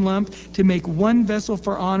same lump to make one vessel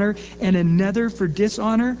for honor and another for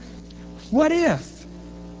dishonor? What if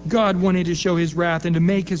God, wanting to show his wrath and to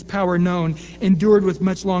make his power known, endured with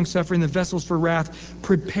much long suffering the vessels for wrath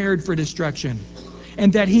prepared for destruction,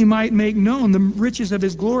 and that he might make known the riches of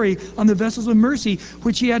his glory on the vessels of mercy,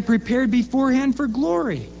 which he had prepared beforehand for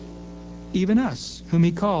glory? Even us, whom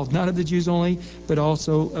he called, not of the Jews only, but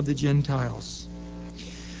also of the Gentiles.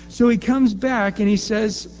 So he comes back and he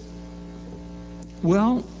says,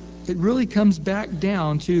 well, it really comes back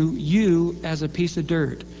down to you as a piece of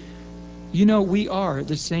dirt. You know, we are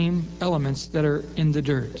the same elements that are in the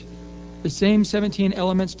dirt. The same 17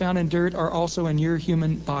 elements found in dirt are also in your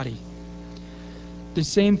human body. The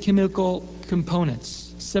same chemical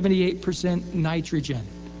components, 78% nitrogen,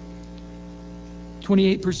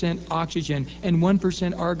 28% oxygen, and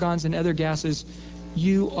 1% argons and other gases.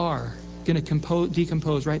 You are going to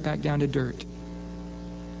decompose right back down to dirt.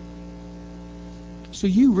 So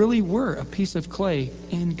you really were a piece of clay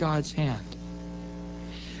in God's hand.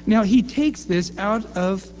 Now, he takes this out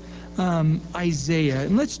of Isaiah.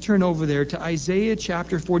 And let's turn over there to Isaiah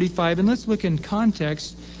chapter 45, and let's look in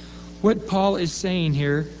context what Paul is saying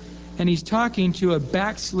here. And he's talking to a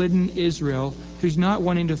backslidden Israel who's not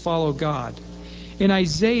wanting to follow God. In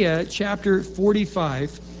Isaiah chapter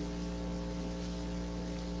 45,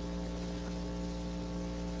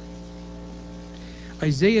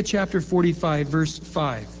 Isaiah chapter 45, verse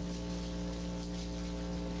 5.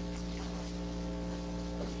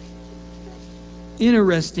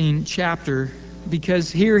 Interesting chapter,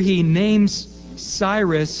 because here he names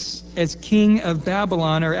Cyrus as king of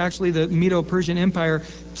Babylon, or actually the Medo-Persian Empire,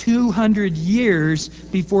 200 years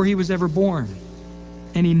before he was ever born.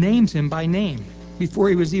 And he names him by name before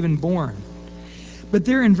he was even born. But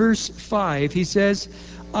there in verse 5, he says,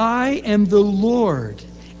 I am the Lord,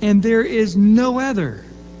 and there is no other.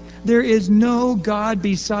 There is no God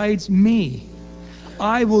besides me.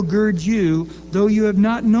 I will gird you, though you have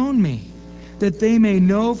not known me, that they may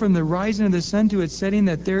know from the rising of the sun to its setting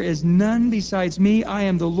that there is none besides me. I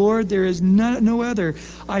am the Lord, there is no other.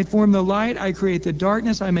 I form the light, I create the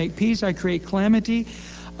darkness, I make peace, I create calamity.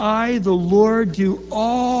 I, the Lord, do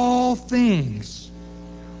all things.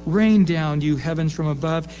 Rain down, you heavens from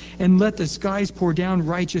above, and let the skies pour down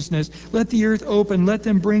righteousness. Let the earth open, let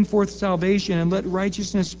them bring forth salvation, and let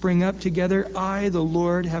righteousness spring up together. I, the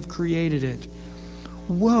Lord, have created it.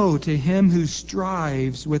 Woe to him who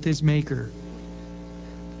strives with his maker.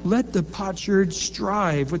 Let the potsherds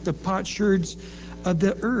strive with the potsherds of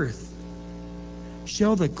the earth.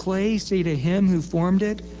 Shall the clay say to him who formed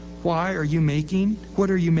it, why are you making? What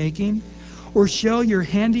are you making? Or shall your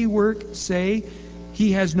handiwork say,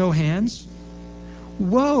 he has no hands?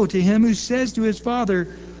 Woe to him who says to his father,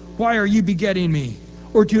 why are you begetting me?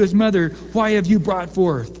 Or to his mother, why have you brought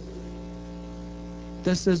forth?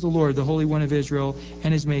 Thus says the Lord, the Holy One of Israel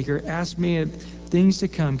and his Maker, ask me of things to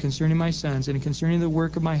come concerning my sons and concerning the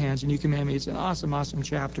work of my hands, and you command me. It's an awesome, awesome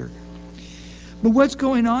chapter. But what's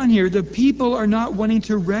going on here? The people are not wanting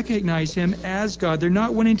to recognize him as God. They're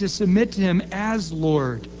not wanting to submit to him as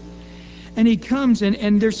Lord. And he comes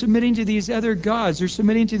and they're submitting to these other gods. They're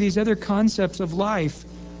submitting to these other concepts of life.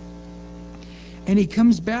 And he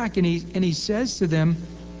comes back and he says to them,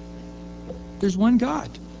 there's one God.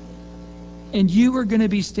 And you are going to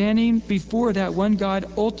be standing before that one God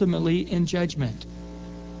ultimately in judgment.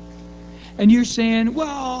 And you're saying,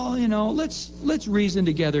 well, let's reason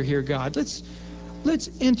together here, God. Let's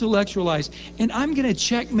intellectualize. And I'm going to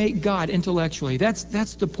checkmate God intellectually. That's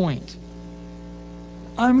the point.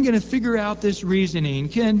 I'm going to figure out this reasoning.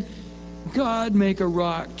 Can God make a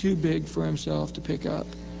rock too big for himself to pick up?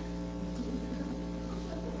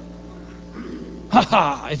 Ha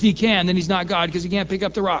ha! If he can, then he's not God because he can't pick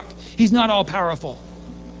up the rock. He's not all powerful.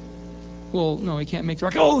 Well, no, he can't make the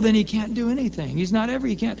rock. Oh, then he can't do anything.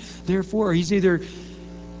 He can't. Therefore, he's either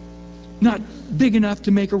not big enough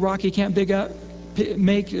to make a rock he can't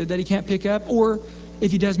make that he can't pick up, or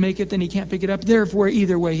if he does make it, then he can't pick it up. Therefore,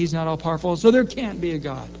 either way, he's not all powerful. So there can't be a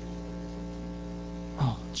God.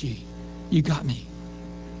 Oh, gee, you got me.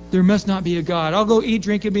 There must not be a God. I'll go eat,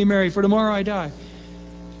 drink, and be merry, for tomorrow I die.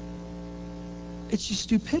 It's just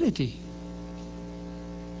stupidity.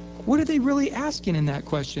 What are they really asking in that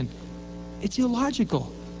question? It's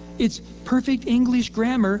illogical. It's perfect English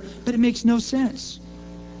grammar, but it makes no sense.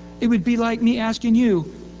 It would be like me asking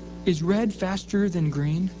you, is red faster than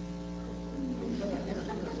green?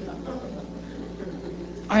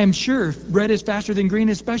 I am sure red is faster than green,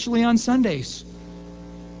 especially on Sundays.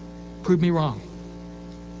 Prove me wrong.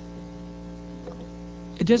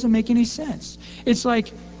 It doesn't make any sense. It's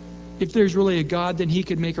like, if there's really a God, then he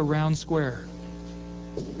could make a round square.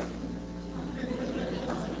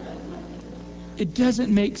 It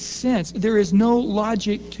doesn't make sense. There is no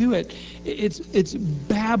logic to it. It's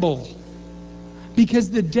babble. Because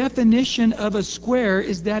the definition of a square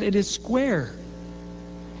is that it is square.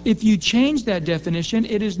 If you change that definition,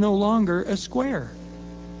 it is no longer a square.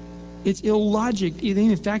 It's illogic.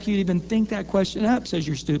 In fact, you'd even think that question up, says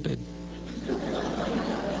you're stupid.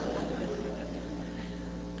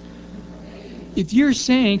 If you're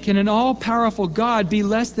saying, can an all-powerful God be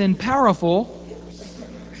less than powerful,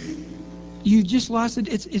 you've just lost it.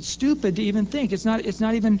 It's stupid to even think. It's not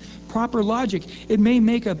even proper logic. It may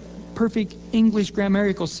make a perfect English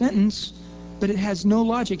grammatical sentence, but it has no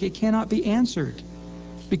logic. It cannot be answered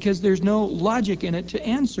because there's no logic in it to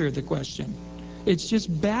answer the question. It's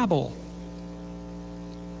just babble.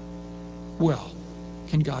 Well,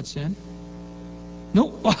 can God sin?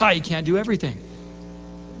 No, he can't do everything.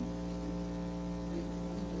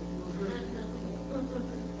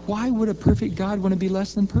 Why would a perfect God want to be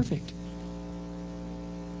less than perfect?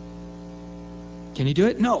 Can he do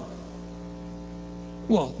it? No.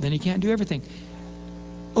 Well, then he can't do everything.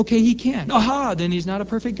 Okay, he can. Then he's not a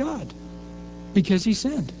perfect God because he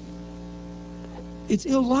sinned. It's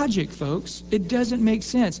illogic, folks. It doesn't make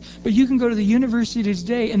sense. But you can go to the university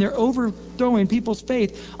today and they're overthrowing people's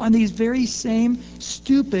faith on these very same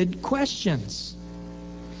stupid questions.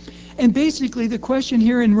 And basically the question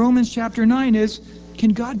here in Romans chapter 9 is,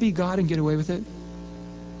 can God be God and get away with it?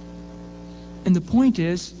 And the point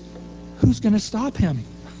is, who's going to stop him?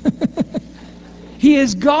 He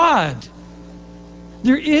is God.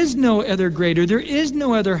 There is no other greater. There is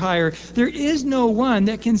no other higher. There is no one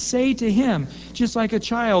that can say to him, just like a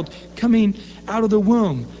child coming out of the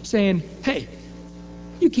womb, saying, hey,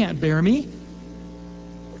 you can't bear me.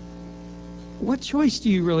 What choice do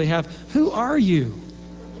you really have? Who are you?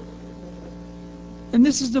 And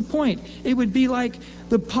this is the point. It would be like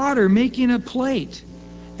the potter making a plate,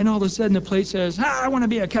 and all of a sudden the plate says, I want to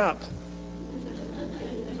be a cup.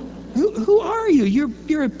 Who are you?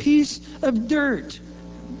 You're a piece of dirt.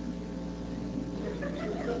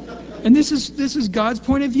 And this is God's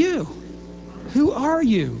point of view. Who are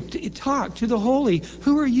you to talk to the holy?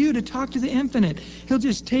 Who are you to talk to the infinite? He'll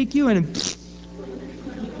just take you and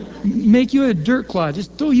make you a dirt clod,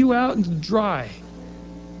 just throw you out and dry.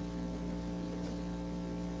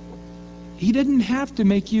 He didn't have to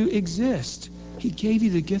make you exist. He gave you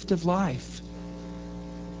the gift of life.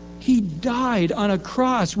 He died on a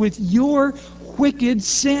cross with your wicked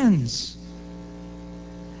sins.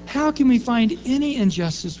 How can we find any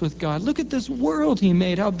injustice with God? Look at this world he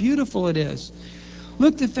made, how beautiful it is.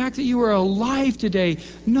 Look at the fact that you are alive today.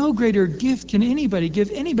 No greater gift can anybody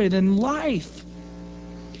give anybody than life.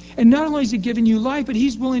 And not only has he given you life, but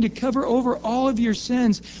he's willing to cover over all of your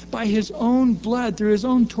sins by his own blood through his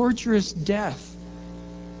own torturous death.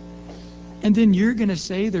 And then you're going to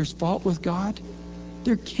say there's fault with God?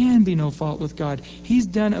 There can be no fault with God. He's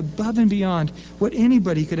done above and beyond what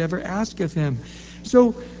anybody could ever ask of him.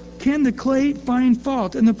 So can the clay find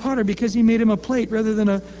fault in the potter because he made him a plate rather than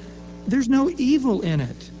a... There's no evil in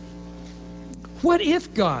it. What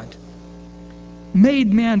if God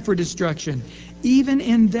made man for destruction? Even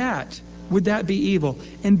in that, would that be evil?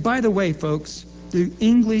 And by the way, folks, the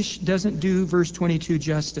English doesn't do verse 22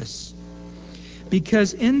 justice.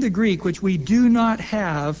 Because in the Greek, which we do not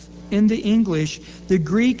have in the English, the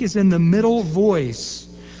Greek is in the middle voice,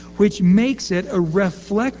 which makes it a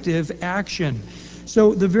reflective action.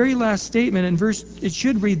 So the very last statement in verse, it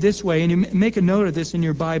should read this way, and you make a note of this in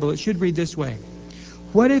your Bible, it should read this way.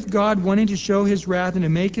 What if God, wanting to show his wrath and to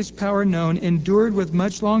make his power known, endured with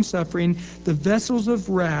much long suffering the vessels of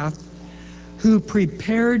wrath who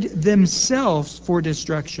prepared themselves for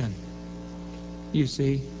destruction? You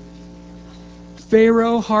see,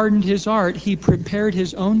 Pharaoh hardened his heart. He prepared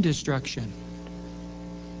his own destruction.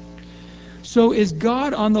 So is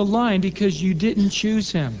God on the line because you didn't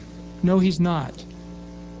choose him? No, he's not.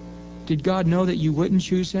 Did God know that you wouldn't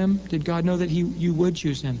choose him? Did God know that you would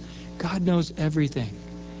choose him? God knows everything.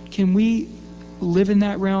 Can we live in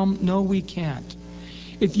that realm? No, we can't.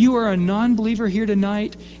 If you are a non-believer here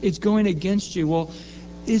tonight, it's going against you. Well,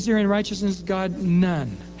 is there in righteousness God?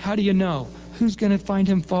 None. How do you know? Who's going to find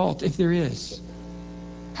him fault if there is?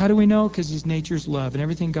 How do we know? Because his nature's love, and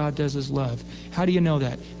everything God does is love. How do you know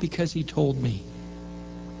that? Because he told me.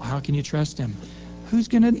 Well, how can you trust him?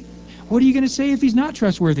 What are you going to say if he's not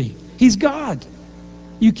trustworthy? He's God.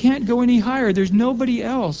 You can't go any higher. There's nobody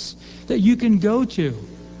else that you can go to.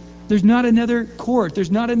 There's not another court.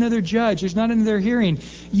 There's not another judge. There's not another hearing.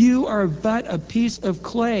 You are but a piece of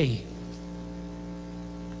clay.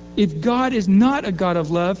 If God is not a God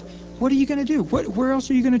of love, what are you going to do? Where else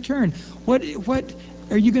are you going to turn? What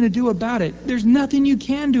are you going to do about it? There's nothing you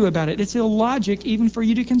can do about it. It's illogic even for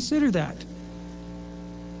you to consider that.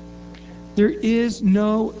 There is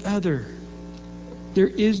no other. There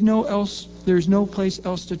is no else. There's no place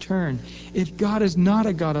else to turn. If God is not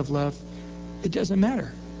a God of love, it doesn't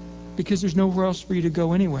matter, because there's nowhere else for you to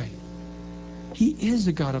go anyway. He is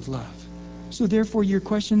a God of love. So therefore your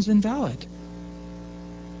question's invalid.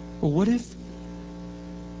 Well, what if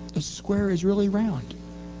a square is really round?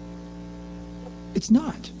 It's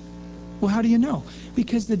not. Well, how do you know?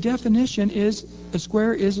 Because the definition is a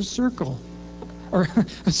square is a circle. Or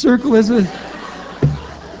a circle is a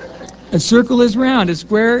circle is round. A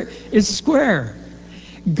square is square.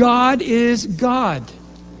 God is God.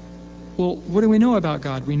 Well, what do we know about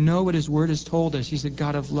God? We know what his word has told us. He's a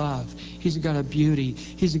God of love. He's a God of beauty.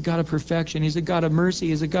 He's a God of perfection. He's a God of mercy.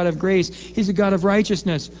 He's a God of grace. He's a God of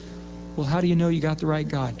righteousness. Well, how do you know you got the right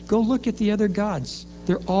God? Go look at the other gods.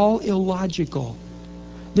 They're all illogical.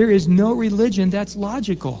 There is no religion that's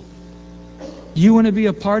logical. You want to be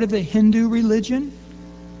a part of the Hindu religion?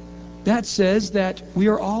 That says that we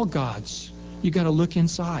are all gods. You got to look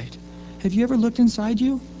inside. Have you ever looked inside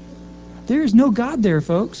you? There is no God there,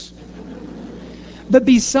 folks. But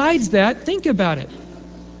besides that, think about it.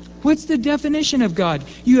 What's the definition of God?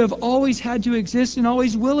 You have always had to exist and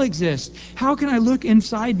always will exist. How can I look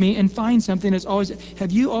inside me and find something that's always...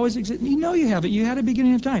 Have you always existed? You know you haven't. You had a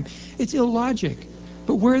beginning of time. It's illogic.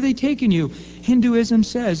 But where are they taking you? Hinduism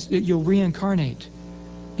says that you'll reincarnate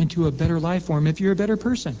into a better life form if you're a better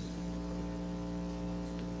person.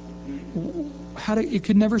 It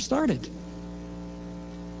could never started.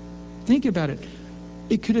 Think about it.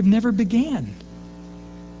 It could have never began.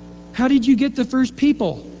 How did you get the first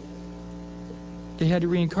people? They had to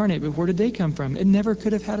reincarnate, but where did they come from? It never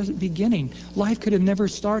could have had a beginning. Life could have never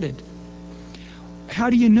started. How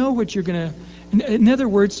do you know what you're going to... In other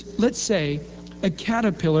words, let's say a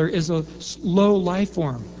caterpillar is a low life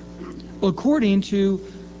form. Well, according to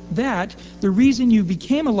that, the reason you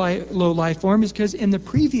became a low life form is because in the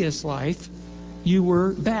previous life, you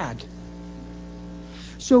were bad.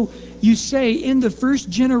 So you say in the first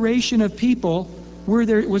generation of people,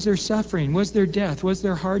 was there suffering? Was there death? Was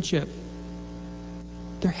there hardship?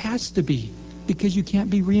 There has to be, because you can't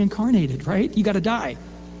be reincarnated, right? You got to die.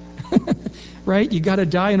 Right? You got to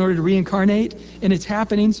die in order to reincarnate, and it's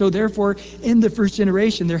happening. So therefore, in the first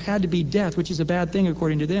generation, there had to be death, which is a bad thing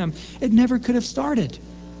according to them. It never could have started.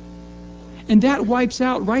 And that wipes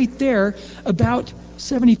out right there about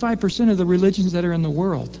 75% of the religions that are in the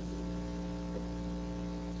world.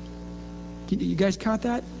 You guys caught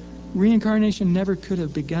that? Reincarnation never could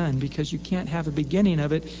have begun, because you can't have a beginning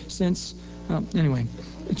of it since... anyway,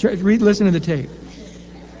 listen to the tape.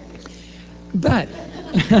 But...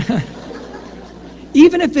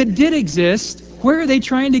 even if it did exist, where are they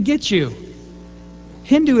trying to get you?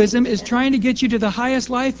 Hinduism is trying to get you to the highest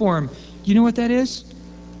life form. You know what that is?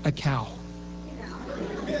 A cow.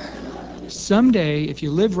 Someday, if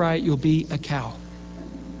you live right, you'll be a cow.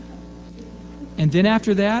 And then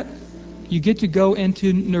after that, you get to go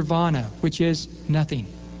into nirvana, which is nothing.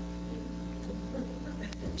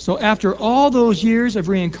 So after all those years of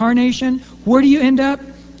reincarnation, where do you end up?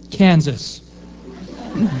 Kansas.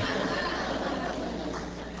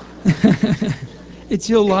 It's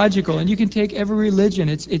illogical, and you can take every religion.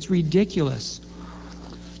 It's ridiculous.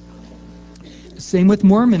 Same with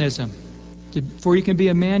Mormonism. Before you can be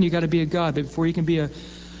a man, you got to be a god. But before you can be a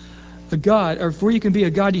god, or before you can be a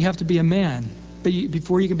god, you have to be a man. But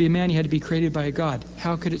before you can be a man, you had to be created by a god.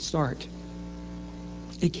 How could it start?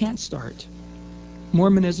 It can't start.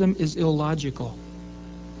 Mormonism is illogical.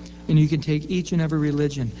 And you can take each and every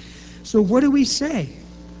religion. So what do we say?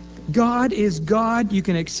 God is God. You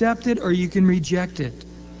can accept it or you can reject it.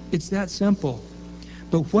 It's that simple.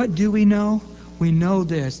 But what do we know? We know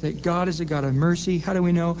this, that God is a God of mercy. How do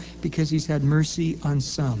we know? Because He's had mercy on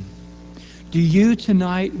some. Do you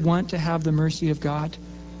tonight want to have the mercy of God?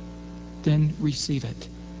 Then receive it.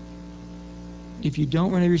 If you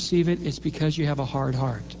don't want to receive it, it's because you have a hard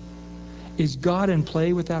heart. Is God in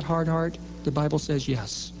play with that hard heart? The Bible says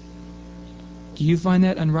yes. Do you find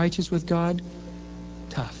that unrighteous with God?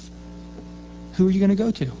 Tough. Who are you going to go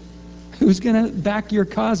to? Who's going to back your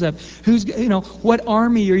cause up? What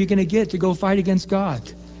army are you going to get to go fight against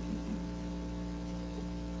God?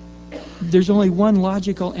 There's only one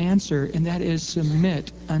logical answer, and that is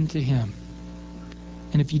submit unto Him.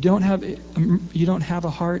 And if you don't have a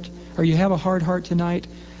heart, or you have a hard heart tonight,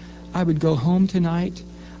 I would go home tonight,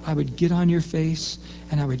 I would get on your face,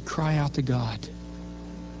 and I would cry out to God,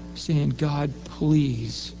 saying, God,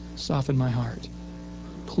 please soften my heart.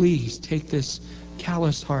 Please take this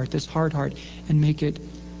callous heart, this hard heart, and make it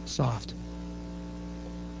soft.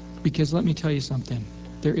 Because let me tell you something.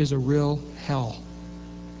 There is a real hell.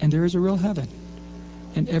 And there is a real heaven.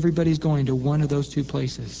 And everybody's going to one of those two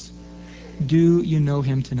places. Do you know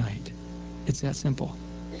Him tonight? It's that simple.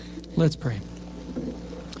 Let's pray.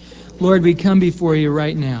 Lord, we come before you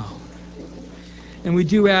right now. And we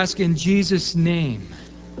do ask in Jesus' name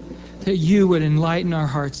that you would enlighten our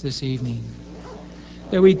hearts this evening.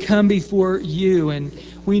 That we come before you and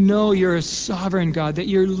we know you're a sovereign God, that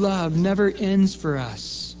your love never ends for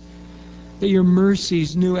us, that your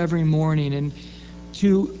mercies new every morning. And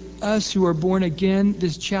to us who are born again,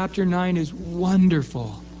 this chapter 9 is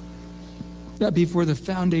wonderful. That before the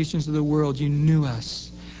foundations of the world, you knew us.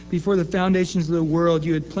 Before the foundations of the world,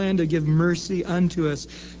 you had planned to give mercy unto us.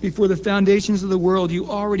 Before the foundations of the world,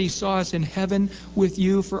 you already saw us in heaven with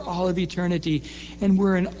you for all of eternity. And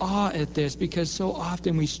we're in awe at this because so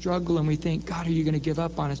often we struggle and we think, God, are you going to give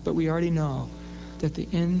up on us? But we already know that the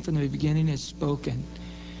end from the beginning is spoken.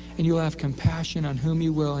 And you'll have compassion on whom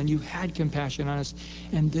you will. And you had compassion on us.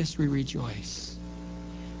 And this we rejoice.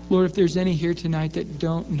 Lord, if there's any here tonight that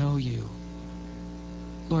don't know you,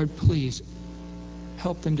 Lord, please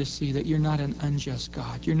help them to see that you're not an unjust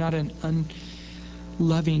God. You're not an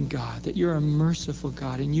unloving God. That you're a merciful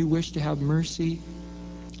God. And you wish to have mercy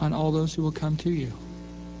on all those who will come to you.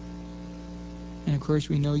 And of course,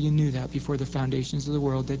 we know you knew that before the foundations of the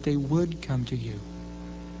world, that they would come to you.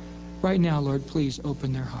 Right now, Lord, please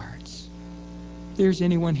open their hearts. If there's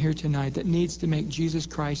anyone here tonight that needs to make Jesus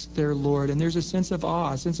Christ their Lord, and there's a sense of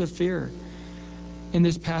awe, a sense of fear in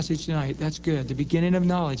this passage tonight, that's good. The beginning of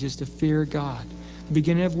knowledge is to fear God. The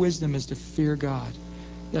beginning of wisdom is to fear God.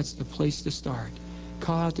 That's the place to start.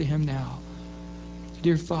 Call out to Him now.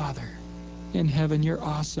 Dear Father in heaven, you're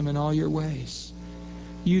awesome in all your ways.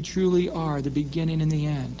 You truly are the beginning and the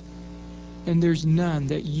end. And there's none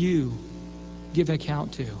that you give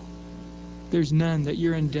account to. There's none that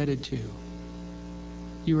you're indebted to.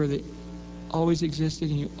 You are the always existed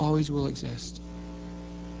and you always will exist.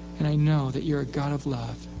 And I know that you're a God of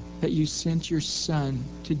love, that you sent your Son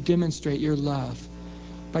to demonstrate your love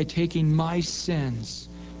by taking my sins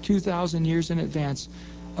 2,000 years in advance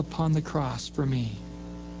upon the cross for me.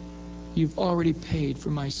 You've already paid for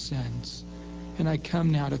my sins. And I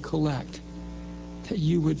come now to collect that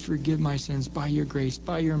you would forgive my sins by your grace,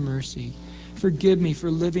 by your mercy. Forgive me for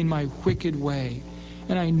living my wicked way.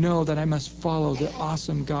 And I know that I must follow the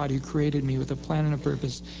awesome God who created me with a plan and a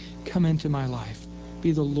purpose. Come into my life.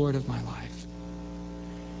 Be the Lord of my life.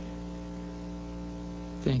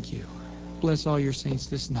 Thank you. Bless all your saints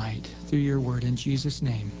this night through your word. In Jesus'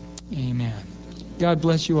 name, amen. God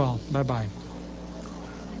bless you all. Bye-bye.